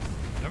y'all.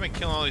 I've been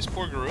killing all these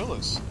poor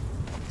gorillas.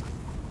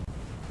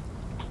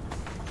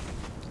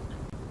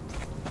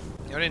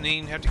 Y'all didn't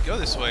even have to go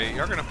this way.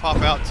 Y'all gonna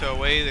pop out to a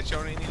way that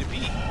y'all didn't need to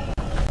be.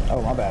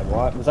 Oh, my bad.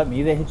 What? Was that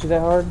me that hit you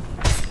that hard?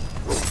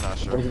 Not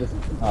sure.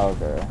 Oh,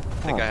 okay. I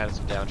think I had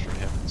some downs from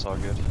him. It's all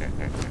good.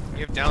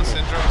 You have Down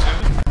syndrome too?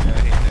 Yeah, I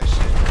hate that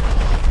shit.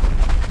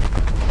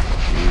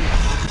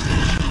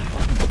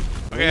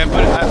 Okay, I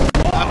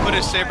put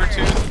a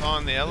Sabretooth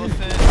on the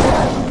elephant.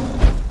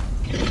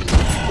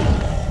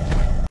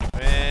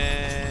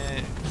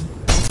 And...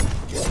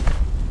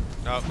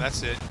 oh,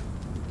 that's it.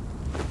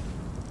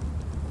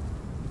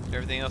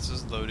 Everything else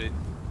is loaded.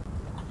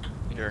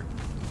 Here.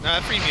 No,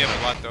 that freed me up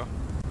a lot though.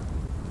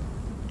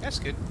 That's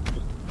good.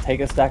 Take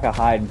a stack of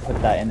hide and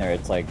put that in there.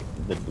 It's like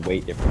the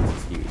weight difference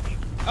is huge.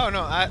 Oh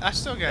no, I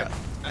still got.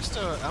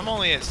 I'm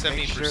only at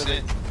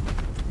 70%.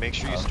 Make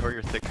sure you store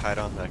your thick hide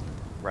on the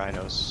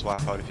rhinos.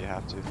 Swap out if you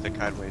have to. Thick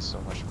hide weighs so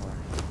much more.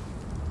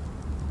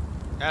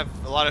 I have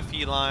a lot of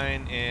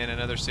feline and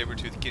another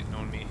Sabretooth kitten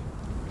on me.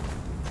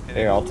 And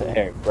Here,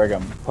 here, bring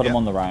him. Put him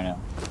on the rhino.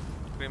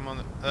 Put him on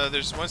the.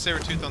 There's 1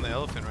 Sabretooth on the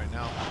elephant right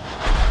now.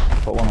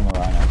 Put one on the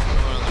rhino. Put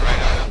one on the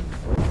rhino.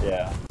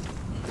 Yeah.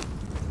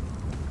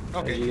 Okay.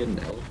 How did you get an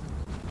elephant?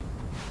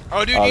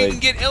 Oh, dude, you can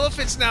get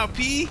elephants now,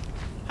 P.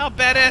 How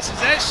badass is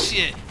that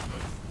shit?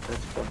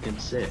 That's fucking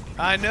sick.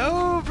 I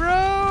know,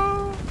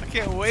 bro. I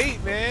can't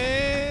wait,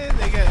 man.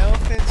 They got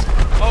elephants.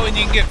 Oh, and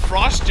you can get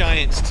frost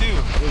giants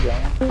too.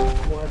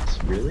 What?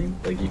 Really?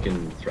 Like you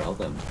can thrall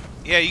them?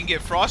 Yeah, you can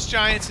get frost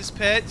giants as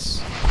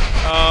pets.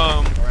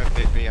 Alright,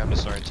 baby, I'm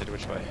disoriented.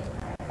 Which way?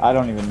 I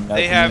don't even know.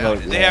 They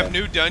have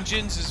new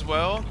dungeons as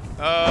well.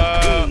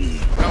 No,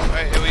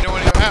 hey, we don't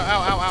want to go.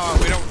 Ow.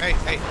 We don't. Hey,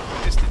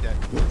 we just did that.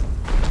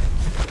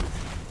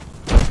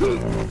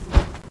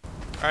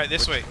 Alright,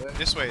 this way.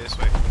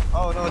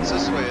 Oh no, it's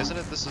this way, isn't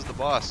it? This is the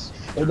boss.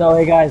 Oh, no,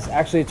 hey guys,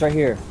 actually it's right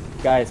here.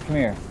 Guys, come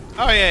here.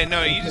 Oh yeah,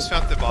 no, you just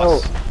found the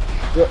boss.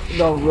 Oh,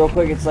 no, real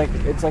quick, it's like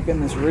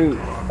in this route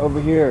over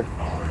here.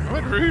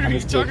 What rude are you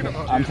talking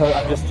about? I'm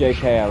just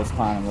JK. I was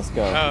climbing. Let's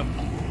go. Oh.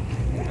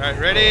 Alright,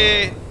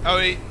 ready? Oh,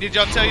 wait, did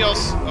y'all tell y'all?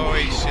 Oh,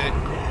 wait, shit.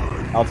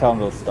 I'll tell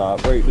them to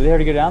stop. Wait, did they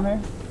already go down there?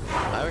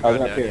 I would Oh, go they're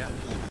down, up here. yeah.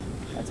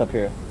 That's up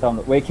here. Tell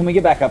them. Wait, can we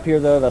get back up here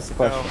though? That's the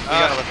question. No, we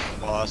gotta let them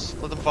follow us.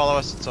 Let them follow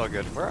us, it's all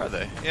good. Where are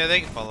they? Yeah, they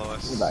can follow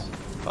us. Get back.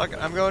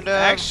 Fuck, I'm going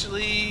down.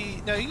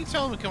 Actually, no, you can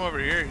tell them to come over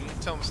here. You can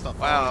tell them to stop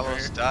Wow, I following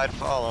almost died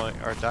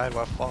died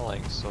while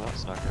falling, so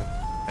that's not good.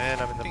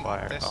 And I'm in the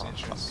fire. That's Oh,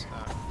 interesting.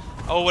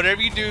 Oh,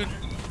 whatever you do,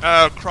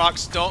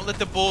 Crocs, don't let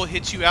the bull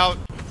hit you out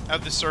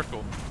of the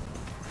circle.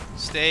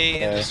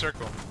 Stay in the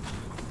circle.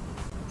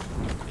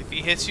 If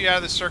he hits you out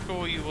of the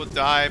circle, you will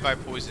die by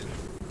poison.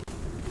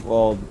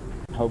 Well,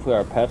 hopefully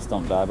our pets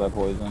don't die by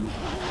poison.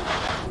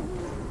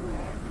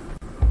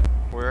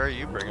 where are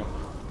you, Brigham?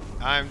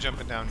 I'm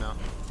jumping down now.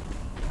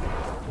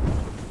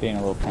 Being a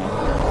little pain.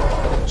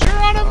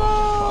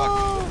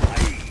 Geronimo!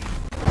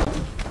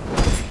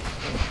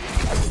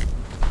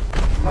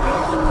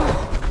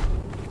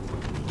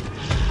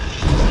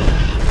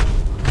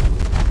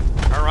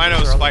 Our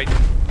rhino's fighting.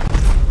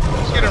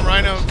 Get him,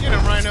 Rhino! Get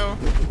him, Rhino!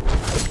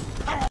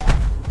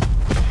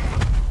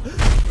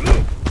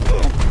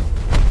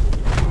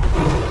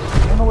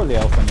 I don't know where the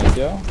elephant is,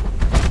 Joe.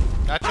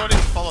 I told him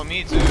to follow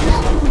me, too.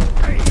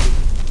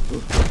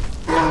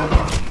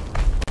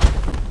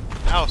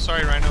 Ow,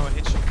 sorry, Rhino, I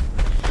hit you.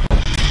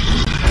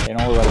 They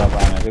don't worry about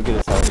that rhino. He'll get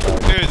his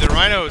health back. Dude, the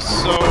Rhino is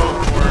so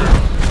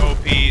more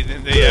OP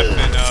than the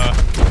effing,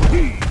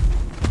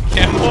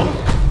 camel.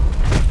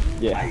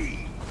 Yeah.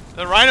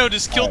 The Rhino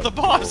just killed the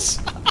boss.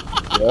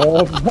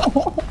 Yup.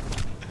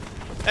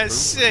 That's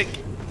sick.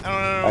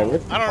 I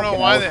Alright, don't know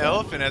why the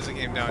elephant hasn't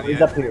came down He's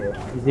yet. up here.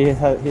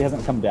 He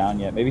hasn't come down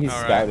yet. Maybe he's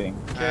scouting.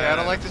 Okay, I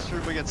don't like this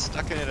room. We get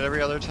stuck in it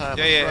every other time.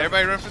 Yeah, yeah.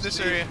 Everybody run for this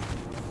area.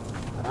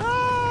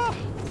 Ah!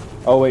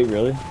 Oh wait,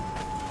 really?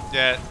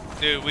 Yeah,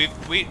 dude. One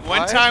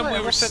Why time is my we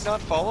were elephant not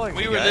following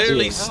we me, were guys?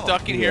 literally What the hell?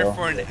 stuck in here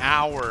for an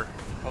hour.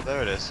 Oh,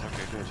 there it is.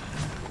 Okay, good.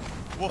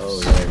 Whoops.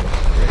 Oh,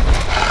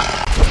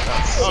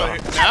 Oh,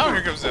 now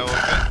here comes the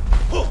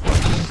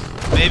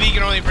elephant. Maybe you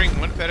can only bring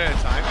one pet at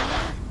a time.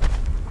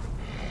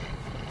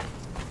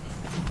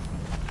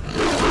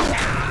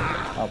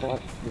 Oh,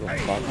 what?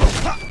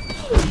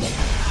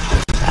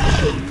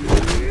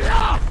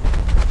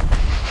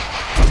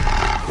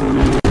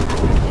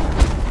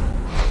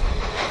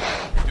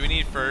 Do we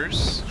need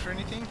furs for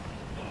anything?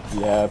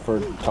 Yeah, for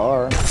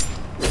tar.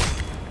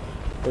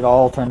 It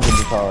all turns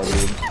into tar,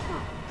 dude.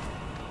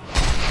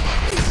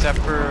 Except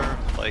for,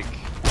 like,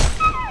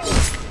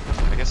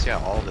 I guess, yeah,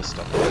 all this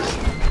stuff does.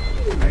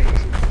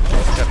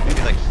 Except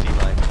maybe, like,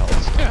 feline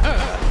pelts.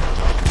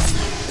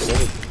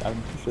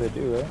 I'm sure they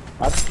do, right?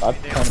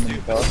 I've turned them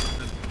into tar.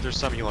 There's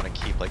some you want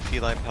to keep, like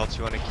feline pelts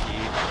you want to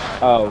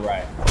keep. Oh,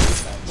 right.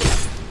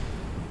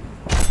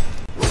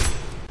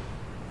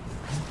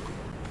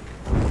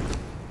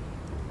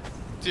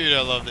 Dude,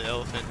 I love the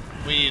elephant.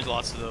 We need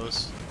lots of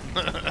those.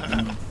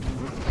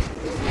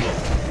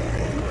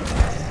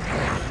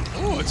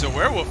 Ooh, it's a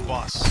werewolf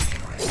boss.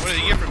 What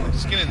do you get from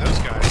skinning those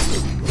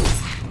guys?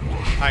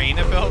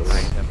 Hyena belts?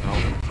 Hyena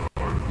belt.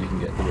 You can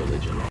get the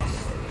religion.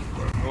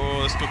 Oh,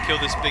 let's go kill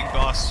this big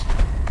boss.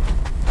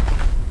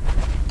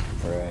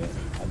 Right.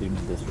 I do need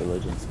this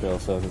religion still,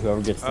 so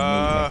whoever gets the meat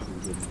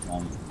next to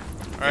Alright,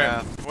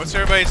 Yeah. what's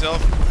everybody's I'll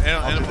do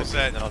animal this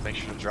set? and then I'll make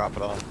sure to drop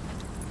it all.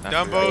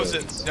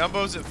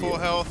 Dumbo's at full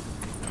health.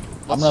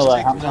 I'm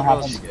gonna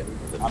have him.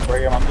 I'm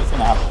just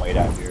gonna have him wait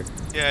out here.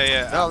 Yeah,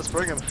 yeah. No, let's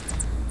bring him.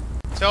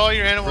 Tell all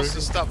your animals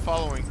to stop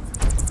following.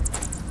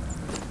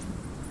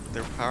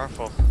 They're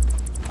powerful.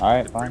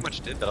 Alright, They fine. pretty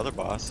much did the other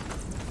boss.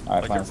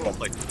 Alright, Like, fine. they're both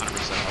like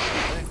 100%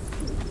 off,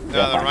 aren't No,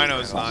 Yeah, the fine.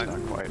 rhino's not.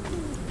 Not quite.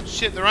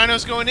 Shit, the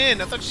rhino's going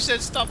in. I thought you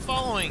said stop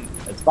following.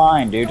 It's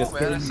fine, dude. No, Just man,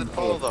 kill I him. said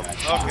follow them.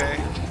 Okay.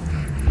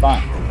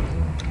 Fine.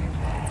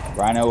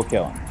 Rhino will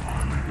kill him.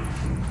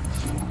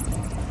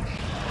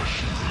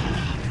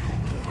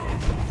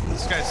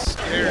 This guy's Yeah,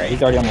 scary.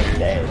 he's already almost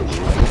dead.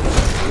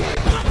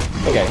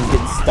 Okay, he's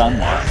getting stunned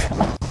now.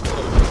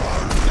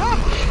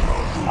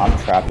 I'm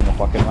trapped in the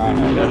fucking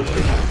rhino. Me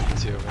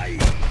too.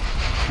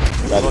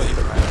 That's Well,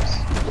 even rhinos.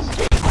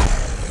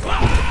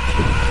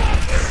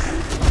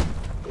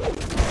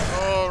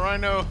 Oh,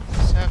 rhino.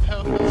 Let's have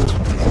help.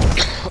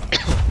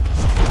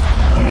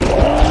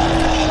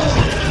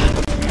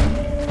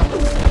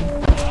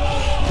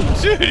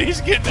 Dude, he's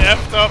getting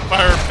effed up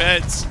by our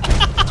pets.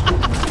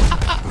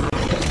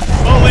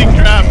 Holy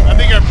crap, I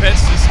think our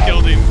pets just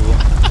killed him.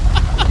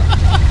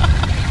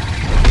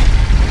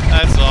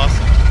 That's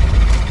awesome.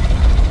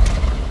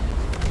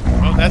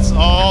 Well, that's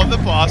all the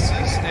bosses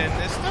in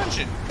this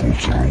dungeon.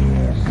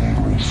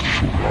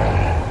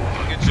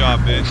 Good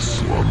job,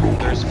 bitch.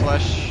 There's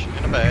flesh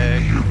in a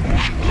bag.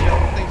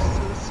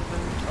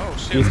 Oh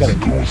shit, He's got a-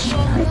 what's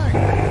wrong with that?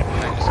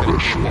 I'm just gonna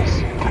keep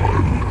this.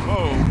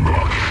 Whoa.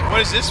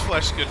 What is this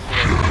flesh good for?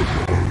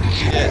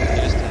 Yeah,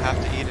 you just have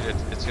to eat it.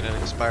 It's gonna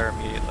expire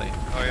immediately.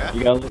 Oh yeah?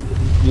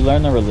 You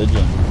learn the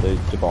religion,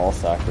 the ball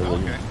sack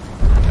religion. Okay.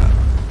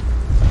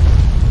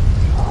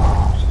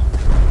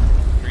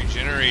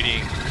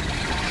 Regenerating.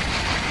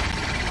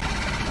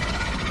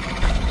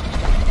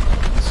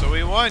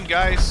 won,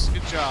 guys.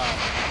 Good job.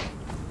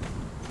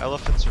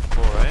 Elephants are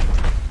full, right?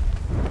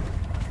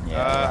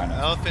 Yeah.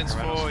 Elephant's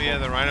Rhino's full. full. Yeah,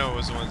 the rhino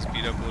was the one that's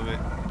beat up a little bit.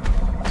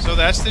 So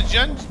that's the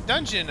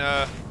dungeon.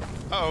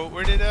 Uh-oh,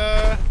 where did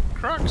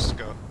Crocs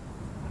go?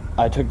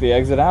 I took the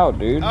exit out,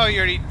 dude. Oh,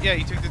 you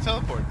took the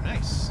teleport.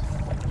 Nice.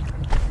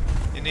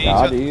 And then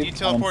Yeah, you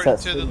teleport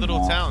to the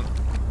little town.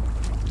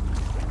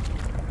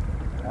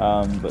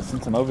 But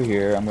since I'm over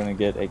here, I'm gonna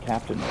get a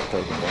captain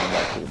token going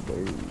back to the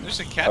base. There's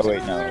a captain Oh wait,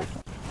 over no. there?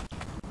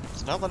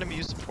 It's not letting me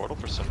use the portal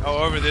for some reason.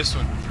 Oh, over this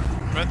one.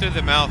 Run through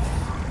the mouth.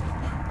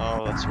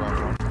 Oh, that's the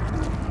wrong one.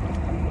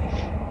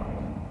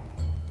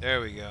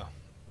 There we go.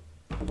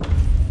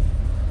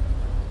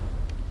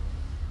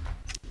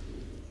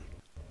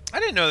 I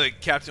didn't know the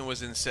captain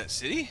was in Set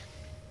City.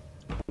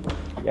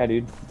 Yeah,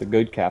 dude, the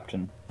good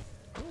captain.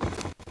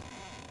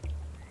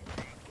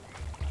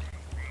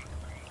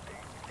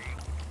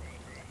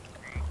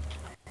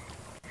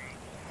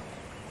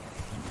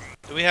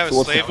 Do we have So a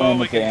what's the slave plan boat we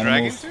with the can drag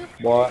animals? into?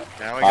 What?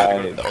 Now I gotta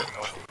go to the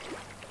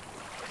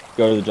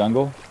Go to the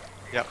jungle?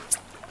 Yep.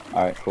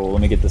 Alright, cool.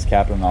 Let me get this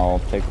captain and I'll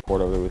take the port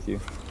over with you.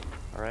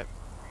 Alright.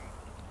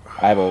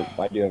 I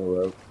do have a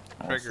rope.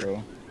 Trigger.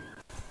 Also.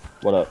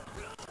 What up?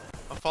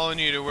 I'm following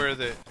you to where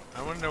the...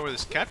 I want to know where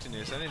this captain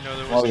is. I didn't know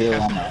there was Over a here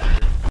captain on over here.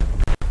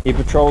 He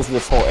patrols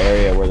this whole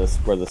area where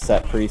the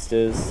set priest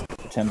is,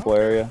 the temple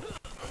area.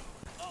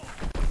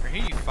 I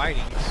hear you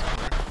fighting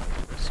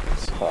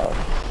somewhere.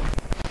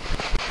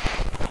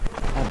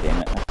 God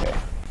damn it, okay.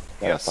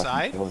 You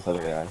outside? Kill this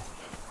other guy.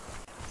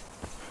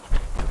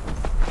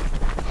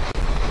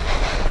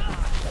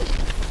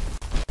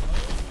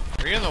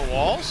 Are you in the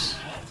walls?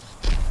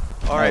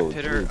 Alright, No,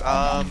 Peter, dude, do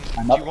I'm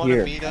you up want to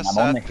here, meet and us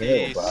I'm on at the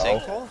hill, the bro.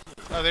 sinkhole?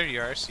 Oh, there you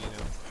are. I see you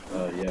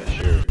now. Yeah,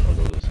 sure. I'll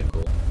go to the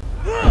sinkhole.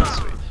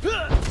 Sweet.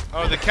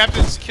 Oh, the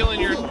captain's killing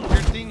your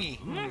thingy.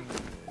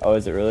 Oh,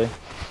 is it really?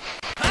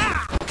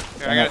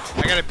 Here, I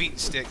got a beat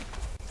stick.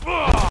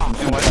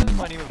 Why doesn't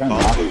mine even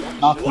bother?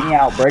 Knock me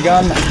out,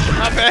 Brigham!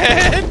 Not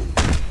bad.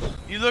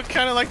 You look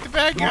kind of like the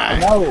bad guy.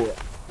 No!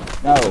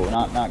 No,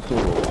 not cool.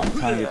 I'm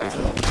trying to get this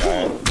one.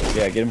 Alright.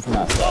 Yeah, get him from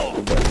that side.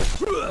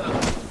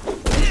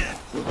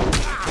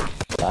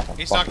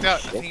 He's knocked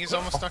out. I think he's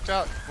almost knocked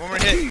out. One more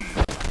hit.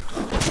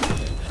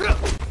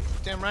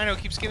 Damn rhino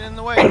keeps getting in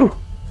the way. Oh,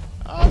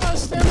 no, Hit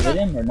stamina.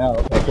 him or no?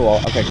 Okay, cool.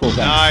 Okay, cool. Thanks.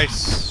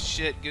 Nice.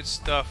 Shit, good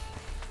stuff.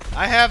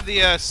 I have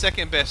the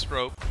second best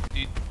rope.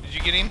 Did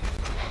you get him?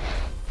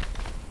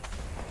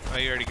 Oh,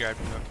 you already grabbed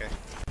him. Okay.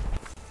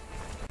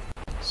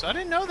 So I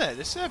didn't know that.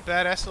 This is a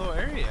badass little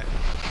area.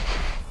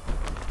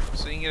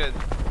 So you can get a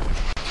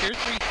tier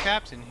 3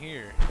 captain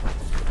here.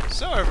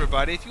 So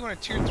everybody, if you want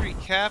a tier 3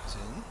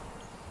 captain,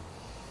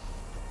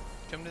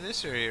 come to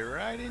this area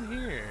right in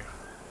here.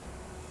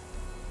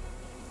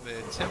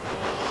 The Temple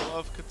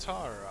of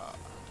Katara.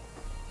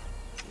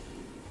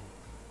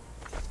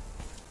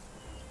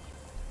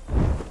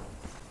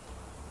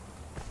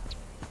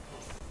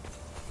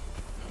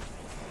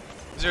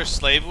 Is there a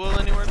slave wheel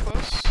anywhere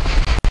close?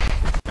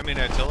 I mean,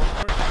 a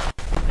teleport?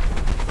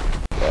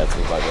 Yeah, it's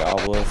by the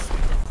obelisk.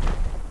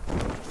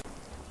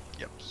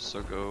 Yep,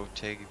 so go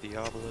take the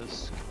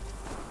obelisk.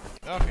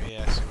 Okay,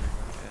 yeah, I see where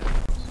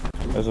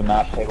you're going. There's a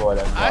map table at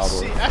the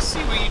obelisk. I see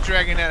where you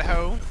dragging that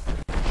hoe.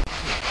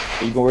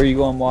 Where are you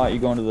going, Watt? You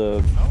going to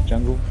the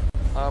jungle?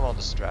 I'm all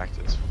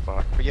distracted as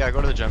fuck. But yeah, go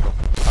to the jungle.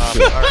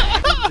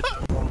 Alright,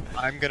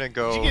 I'm gonna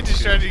go. Did you get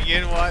distracted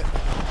again, what?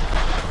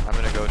 I'm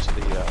gonna go to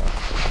the.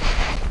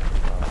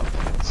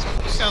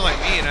 You sound like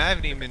me, and I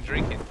haven't even been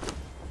drinking.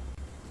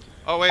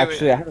 Oh wait,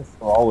 Actually, I had a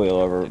small wheel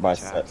over by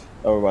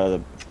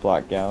the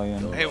Black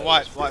Galleon. Hey,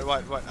 what?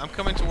 I'm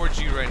coming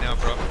towards you right now,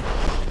 bro.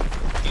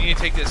 You need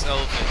to take this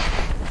elephant.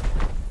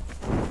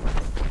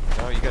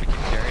 No, you gotta keep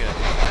carrying it.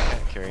 I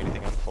can't carry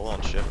anything. I'm full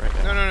on shit right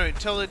now. No.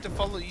 Tell it to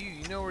follow you.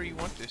 You know where you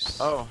want this.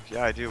 Oh,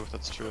 yeah, I do.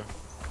 That's true.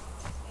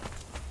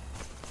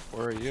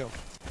 Where are you?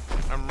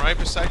 I'm right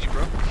beside you,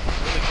 bro.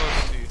 Really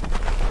close to you.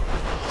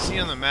 I see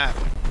you on the map,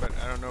 but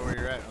I don't know where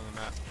you're at on the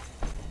map.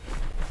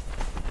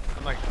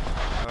 I'm like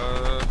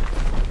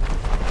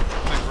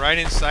right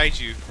inside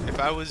you. If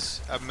I was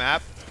a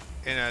map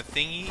and a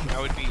thingy, I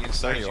would be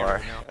inside There you you are.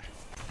 right now.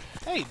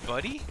 Hey,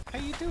 buddy. How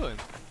you doing?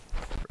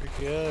 Pretty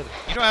good.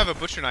 You don't have a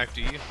butcher knife,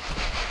 do you?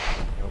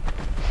 Nope.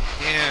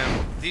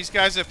 Damn. These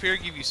guys up here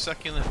give you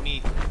succulent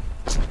meat.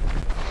 Yeah,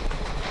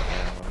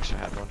 I wish I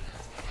had one.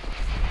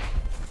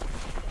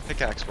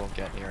 Pickaxe won't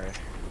get near it.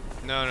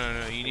 No.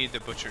 You need the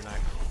butcher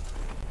knife.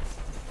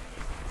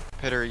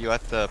 Peter, are you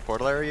at the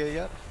portal area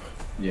yet?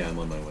 Yeah, I'm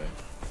on my way.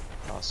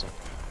 Awesome.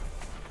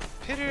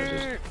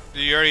 Peter! Do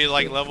you already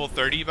like level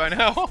 30 by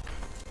now?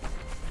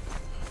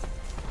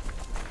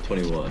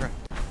 21.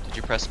 Did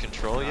you press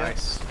control yet?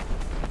 Nice.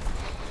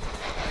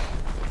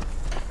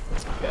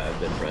 Yeah, I've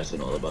been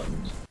pressing all the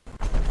buttons.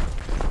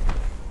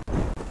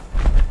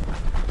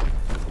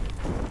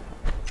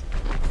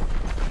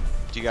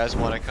 Do you guys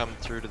want to come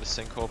through to the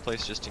sinkhole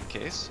place just in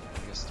case?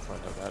 I guess it's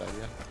probably not a bad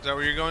idea. Is that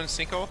where you're going,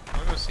 sinkhole?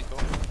 I'll go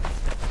sinkhole.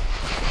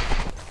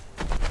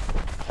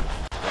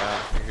 Yeah,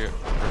 we're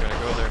gonna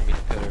go there and meet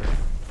Peter.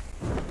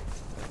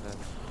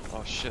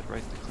 shit,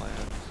 right? The clan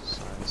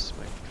size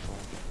might be full.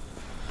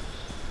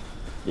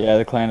 Yeah,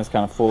 the clan is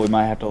kind of full. We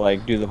might have to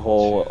like do the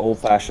whole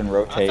old-fashioned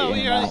rotate in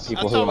and out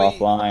people who are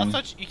offline. I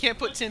thought you can't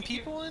put 10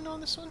 people in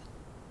on this one?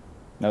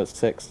 No, it's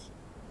 6.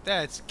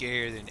 That's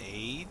gayer than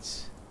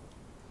AIDS.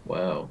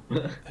 Wow.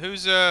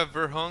 Who's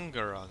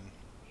Verhungaron?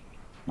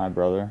 My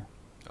brother.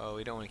 Oh,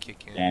 we don't want to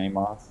kick him. Danny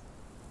Moss.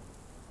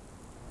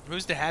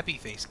 Who's the happy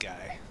face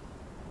guy?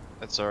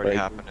 That's already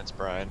happened. It's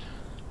Brian.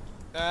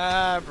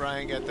 Ah,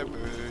 Brian got the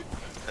boot.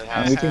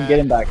 And we can get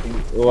him back.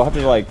 We'll have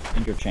to like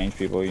interchange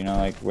people, you know,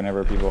 like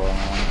whenever people are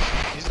on.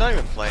 He's not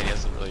even playing. He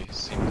doesn't really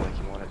seem like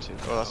he wanted to.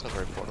 Oh, that's not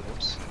very portable.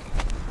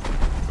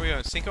 Are we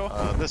on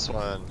Sinkhole? This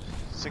one.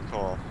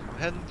 Sinkhole. I'm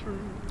heading through.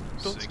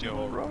 Don't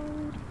steal the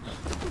road.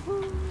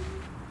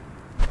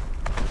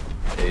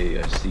 Hey,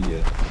 I see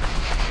ya.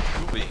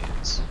 Cool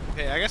beans.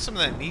 Hey, I got some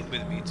of that meat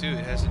with me too.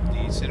 It has a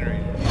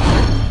decinerator.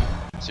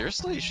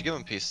 Seriously? You should give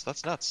him a piece.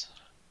 That's nuts.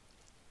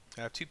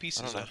 I have 2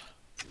 pieces I don't know. left.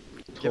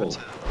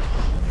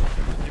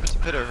 Give it to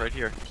Pitter right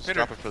here. Just Pitter.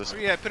 drop it for this.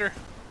 Where you at, Pitter?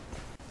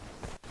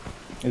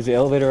 Is the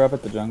elevator up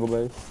at the jungle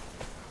base?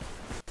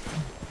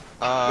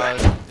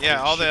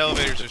 Yeah, all the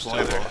elevators are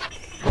still there.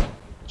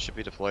 Should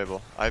be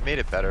deployable. I made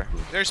it better.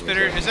 There's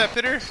Pitter. Is that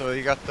Pitter? So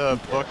you got the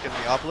book and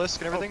the obelisk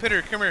and everything? Oh,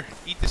 Pitter, come here.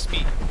 Eat this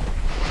meat.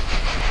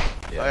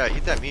 Yeah. Oh yeah,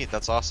 eat that meat.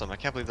 That's awesome. I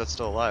can't believe that's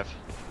still alive.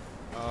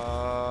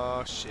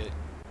 Oh, shit.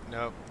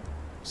 Nope.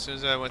 As soon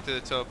as I went through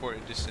the teleport,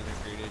 it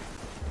disintegrated.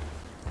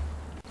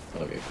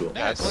 Okay, cool.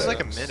 Yeah, it's only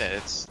like a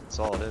minute. That's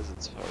all it is.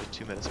 It's probably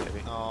 2 minutes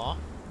maybe. Aw.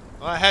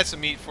 Well, I had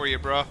some meat for you,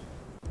 bro.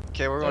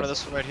 Okay, we're going to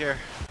this one right here.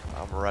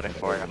 I'm ready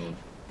for you.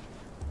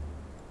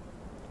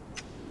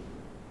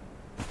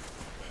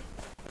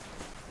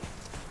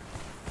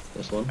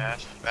 This one?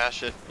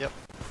 Mash it. Yep.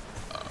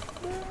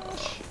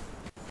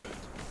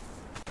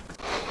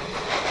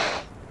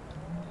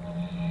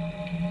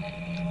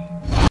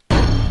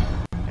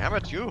 Damn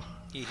it, you!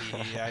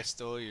 I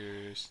stole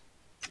yours.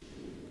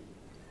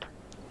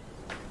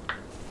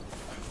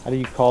 How do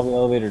you call the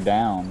elevator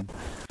down?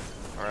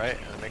 Alright,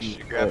 and make sure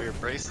you grab your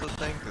bracelet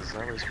thing, because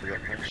I always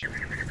forget that shit.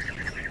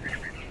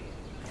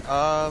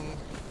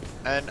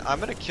 And I'm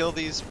gonna kill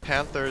these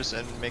panthers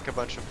and make a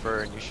bunch of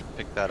fur, and you should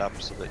pick that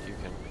up so that you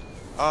can...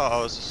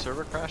 Oh, is the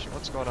server crashing?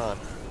 What's going on?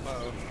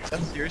 Uh-oh. Is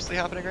that seriously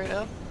happening right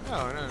now?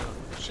 No.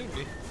 It shouldn't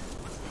be.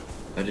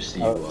 I just see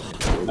you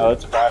walking. No,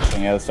 it's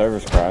crashing. Yeah, the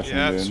server's crashing,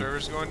 Yeah, dude. the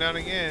server's going down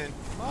again.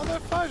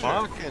 Motherfucker.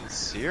 Fucking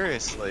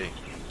seriously.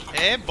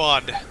 Hey,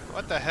 bud.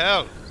 What the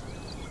hell?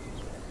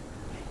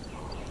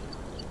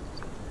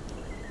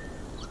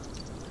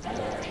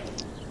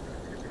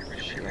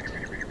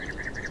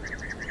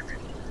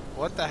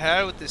 What the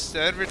hell with this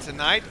server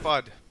tonight,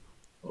 bud?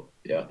 Oh,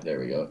 yeah, there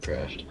we go. It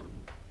crashed.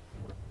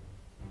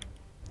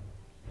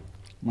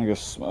 I'm gonna go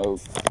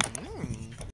smoke.